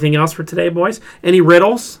go. Anything else for today, boys? Any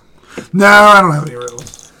riddles? No, I don't have any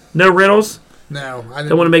riddles. No riddles? No, I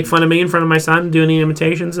Don't want to make fun of me in front of my son? Do any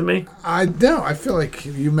imitations of me? I don't. I feel like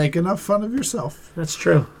you make enough fun of yourself. That's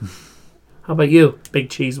true. How about you, Big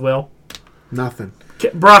Cheese Will? Nothing.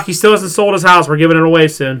 Brock, he still hasn't sold his house. We're giving it away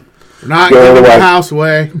soon. We're not giving the house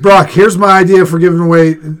away. Brock, here's my idea for giving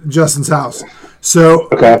away Justin's house. So,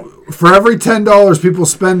 for every $10 people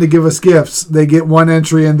spend to give us gifts, they get one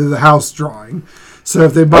entry into the house drawing. So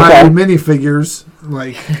if they buy minifigures,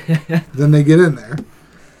 then they get in there.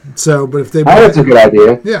 So, but if they buy, that's a good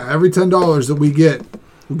idea. Yeah, every $10 that we get,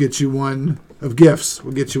 we'll get you one of gifts.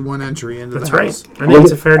 We'll get you one entry into the house. That's right. I think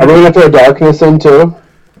it's a fair deal. Are we going to throw darkness in too?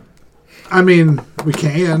 I mean, we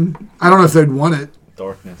can. I don't know if they'd want it.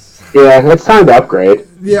 Darkness. Yeah, it's time to upgrade.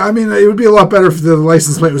 Yeah, I mean, it would be a lot better if the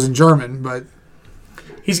license plate was in German, but...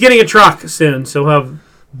 He's getting a truck soon, so he'll have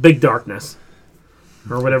big darkness.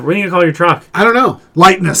 Or whatever. What are you going to call your truck? I don't know.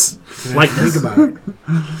 Lightness. Lightness. Think about it.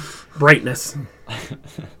 Brightness.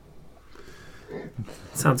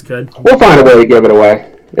 Sounds good. We'll find a way to give it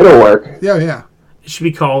away. It'll work. Yeah. It should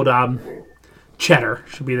be called Cheddar.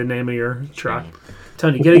 Should be the name of your truck.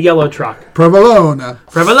 Tony, get a yellow truck. Provolone.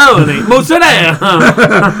 Mozzarella.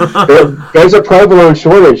 There's a provolone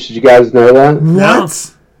shortage. Did you guys know that? What? No.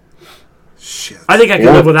 Shit. I think I could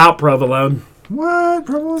live without provolone. What?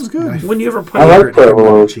 Provolone's good. Wouldn't you ever put I like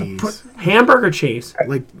provolone cheese. Hamburger cheese?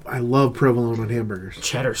 I love provolone on hamburgers.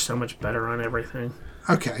 Cheddar's so much better on everything.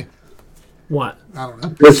 Okay. What? I don't know.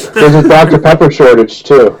 There's a Dr. Pepper shortage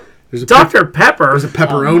too. There's a Dr. Pepper. There's a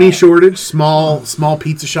pepperoni shortage. Small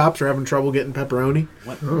pizza shops are having trouble getting pepperoni.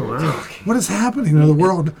 Oh, wow. What is happening to the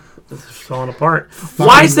world? This is falling apart.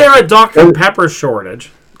 Why is there a Dr. Pepper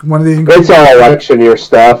shortage? One of the It's all election year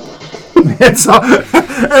stuff. It's all,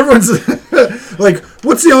 everyone's like,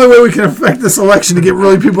 what's the only way we can affect this election to get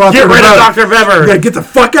really people out there? Get rid of Dr. Pepper. We gotta get the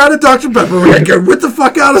fuck out of Dr. Pepper. We gotta get the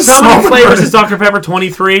fuck out of How many flavors is Dr. Pepper?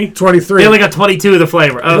 23? 23. They only got 22 of the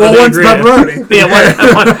flavor. Well, one's pepperoni.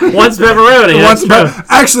 Yeah, one's pepperoni.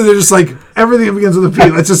 Actually, they're just like, everything that begins with a P.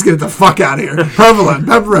 Let's just get the fuck out of here. Provolone,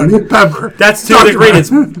 pepperoni, pepper. That's two ingredients.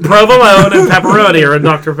 Provolone and pepperoni are in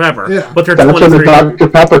Dr. Pepper. Yeah. But they're That's where the 23. Dr.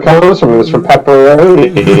 Pepper comes from. It's from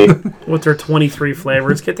pepperoni. With their 23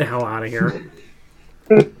 flavors. Get the hell out of here.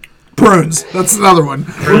 Prunes. That's another one.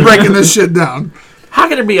 We're breaking this shit down. How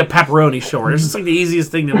can there be a pepperoni shortage? It's like the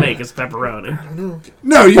easiest thing to make is pepperoni.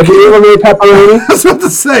 No, you Have you can't. ever made pepperoni? I was about to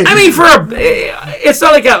say. I mean, it's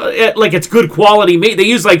not like it's good quality meat. They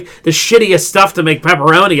use like the shittiest stuff to make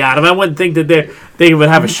pepperoni out of. I wouldn't think that they would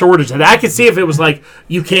have a shortage of that. I could see if it was like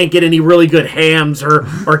you can't get any really good hams or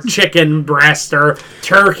chicken breast or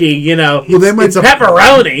turkey. You know, Well, they might- it's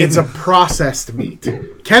pepperoni. It's a processed meat.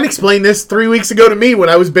 Ken explained this 3 weeks ago to me when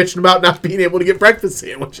I was bitching about not being able to get breakfast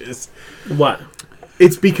sandwiches. what?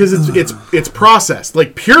 It's because it's processed.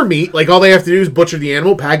 Like pure meat, like all they have to do is butcher the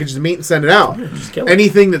animal, package the meat, and send it out. Just kill it.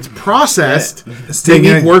 Anything that's processed, It's they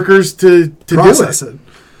taking need workers to process do it. it.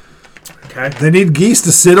 Okay. They need geese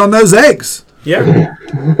to sit on those eggs. Yeah.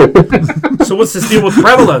 So what's this deal with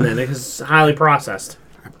provolone then? Because it's highly processed.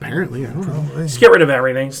 Apparently, I don't know. Just get rid of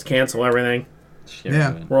everything. Just cancel everything.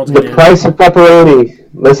 Yeah. World's The gonna end. price of pepperoni,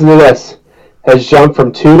 listen to this, has jumped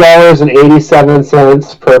from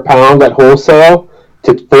 $2.87 per pound at wholesale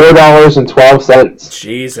to $4.12.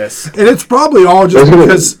 Jesus. And it's probably all just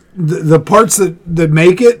because the parts that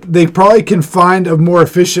make it, they probably can find a more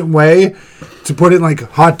efficient way to put it in like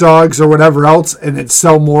hot dogs or whatever else, and it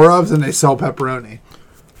sell more of than they sell pepperoni.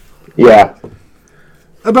 Yeah.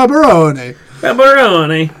 A pepperoni.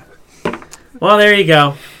 Pepperoni. Well, there you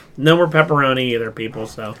go. No more pepperoni either, people,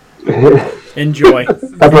 so enjoy.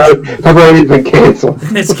 Pepperoni's been canceled.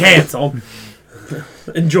 It's canceled.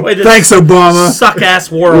 Enjoy this Thanks, Obama.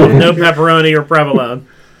 suck-ass world. No pepperoni or provolone.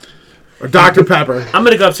 Or Dr. Pepper. I'm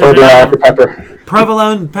going to go upstairs Or and have Dr. Pepper. a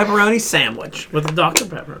provolone pepperoni sandwich with a Dr.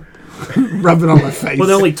 Pepper. Rub it on my face.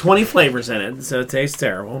 With only 20 flavors in it, so it tastes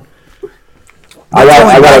terrible. I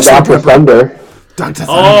got a Dr. Thunder. Dr.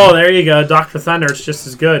 Oh, there you go. Dr. Thunder. It's just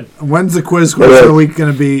as good. When's the quiz question of the week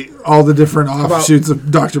going to be? All the different offshoots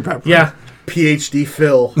of Dr. Pepper. Yeah. PhD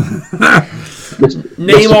Phil.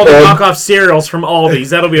 Name all the knockoff cereals from Aldi's.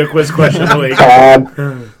 That'll be a quiz question of the week.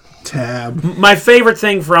 Tab. My favorite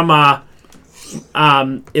thing from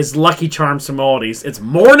is Lucky Charms from Aldi's. It's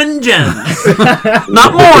Morning Gems.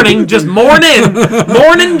 Not morning, just morning.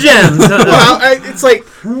 Morning Gems. Well, it's like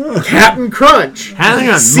Captain Crunch. Hang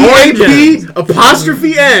on. Morning C-A-P Gems.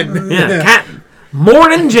 apostrophe N. Yeah.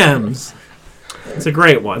 Morning Gems. It's a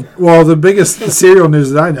great one. Well, the biggest cereal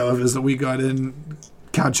news that I know of is that we got in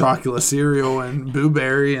Count Chocula cereal and Boo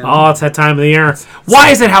Berry. And Oh, it's that time of the year. Why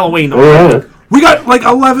is it Halloween? Yeah. we got like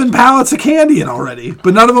 11 pallets of candy in already,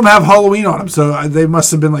 but none of them have Halloween on them. So they must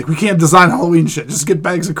have been like, we can't design Halloween shit. Just get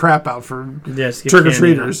bags of crap out for Yes, trick or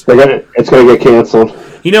treaters. It's going to get canceled.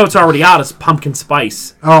 You know what's already out is pumpkin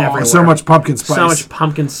spice. Oh, everywhere. so much pumpkin spice. So much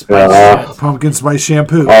pumpkin spice. shit. Pumpkin spice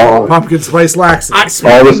shampoo. Oh. Pumpkin spice laxative.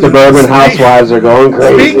 All the suburban housewives are going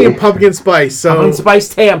crazy. Speaking of pumpkin spice, so Pumpkin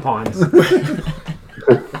spice tampons.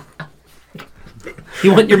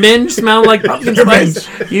 You want your minge smelling like pumpkin spice?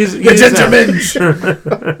 Use Ginger that. minge.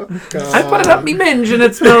 I put it up me minge and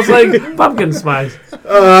it smells like pumpkin spice.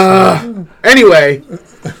 anyway,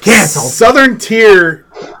 Canceled. Southern Tier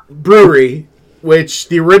Brewery, which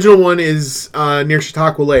the original one is near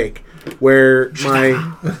Chautauqua Lake, where my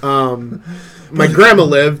grandma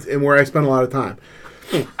lived and where I spent a lot of time.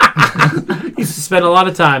 Used to spend a lot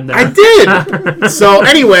of time there. I did. So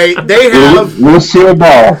anyway, they have Lucille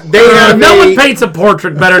Ball. No one paints a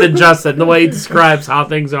portrait better than Justin the way he describes how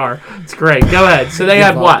things are. It's great. Go ahead. So they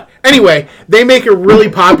have what? Anyway, they make a really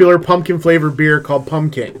popular pumpkin flavored beer called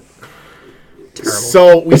Pumpkin.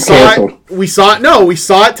 So we saw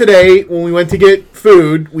it today when we went to get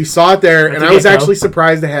food. We saw it there, and I was actually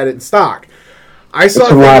surprised they had it in stock. I saw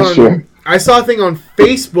a thing on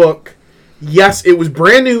Facebook. Yes, it was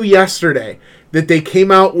brand new yesterday that they came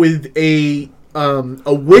out with a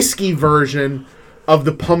whiskey version of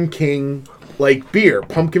the pumpkin beer,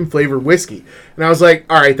 pumpkin flavored whiskey, and I was like,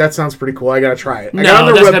 all right, that sounds pretty cool. I gotta try it.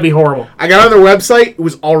 No, that's gonna be horrible. I got on their website; it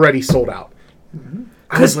was already sold out.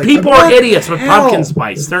 Because people are idiots with pumpkin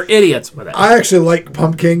spice. They're idiots with it. I actually like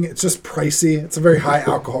pumpkin. It's just pricey. It's a very high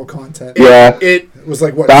alcohol content. Yeah. It was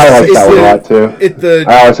like what? I like that one a lot too.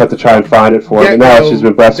 I always have to try and find it for it. And now she's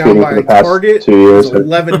been breastfeeding for the past 2 years.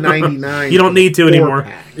 $11.99. You don't need to anymore.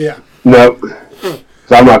 Yeah. Nope. So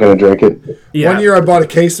I'm not going to drink it. Yeah. 1 year I bought a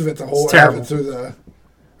case of it to have it through the.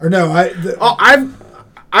 Or no,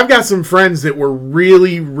 I've got some friends that were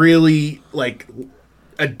really, really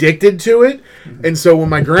addicted to it, and so when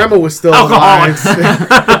my grandma was still alive,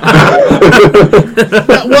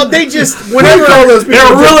 well, they just whenever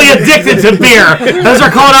they're really addicted to beer. Those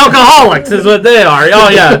are called alcoholics, is what they are. Oh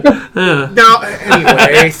yeah. Now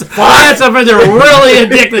anyway, they're really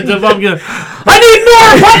addicted to pumpkin. I need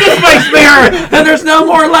more pumpkin spice beer, and there's no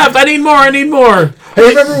more left. I need more. Hey,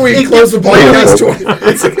 remember we closed the podcast?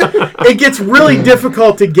 It gets really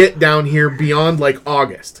difficult to get down here beyond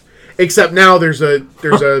August. Except now there's a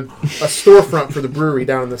storefront for the brewery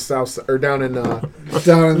down in the south or down in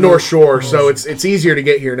North Shore, so it's easier to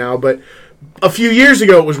get here now. But a few years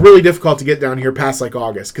ago, it was really difficult to get down here past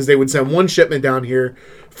August because they would send one shipment down here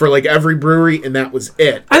for every brewery, and that was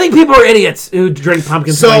it. I think people are idiots who drink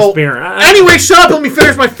pumpkin spice beer. Anyway, shut up. Let me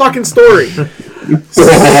finish my fucking story.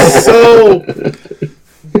 So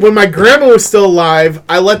when my grandma was still alive,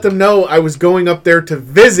 I let them know I was going up there to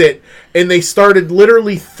visit, and they started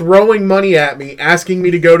literally throwing money at me, asking me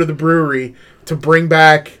to go to the brewery to bring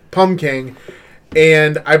back pumpkin,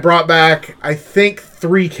 and I brought back, I think,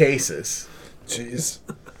 3 cases. Jeez.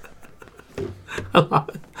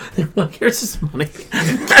 Look, here's this money.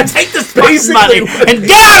 Take this fucking money and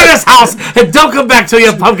get out of this house and don't come back till you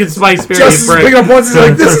have pumpkin spice beer. Just pick up once and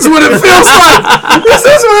like, this is what it feels like. This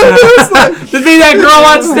is what it feels like. To be that girl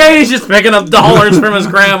on stage just picking up dollars from his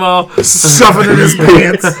grandma, Shoving it in his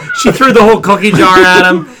pants. She threw the whole cookie jar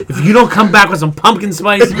at him. If you don't come back with some pumpkin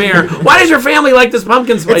spice beer, why does your family like this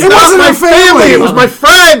pumpkin spice? It wasn't my family. It was my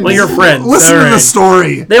friend. Well, your friends. Listen All to the right.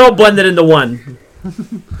 story. They all blended into one.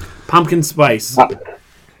 Pumpkin spice.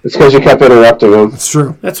 It's because you kept interrupting him. It's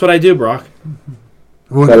true. That's what I do, Brock.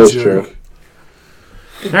 What That a is joke. true.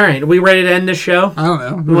 All right, are we ready to end this show? I don't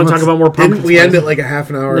know. We want to talk about more pumpkin Didn't we spice? end it like a half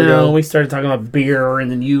an hour No, ago? we started talking about beer and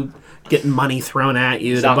then you getting money thrown at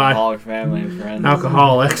you It's to buy alcoholic family and friends.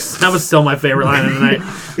 alcoholics. That was still my favorite line of the night.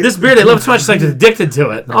 This beer they love so much, it's like they're addicted to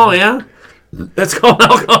it. Oh, yeah? That's called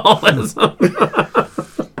alcoholism.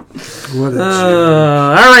 What a joke.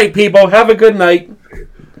 All right, people. Have a good night.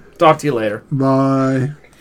 Talk to you later. Bye.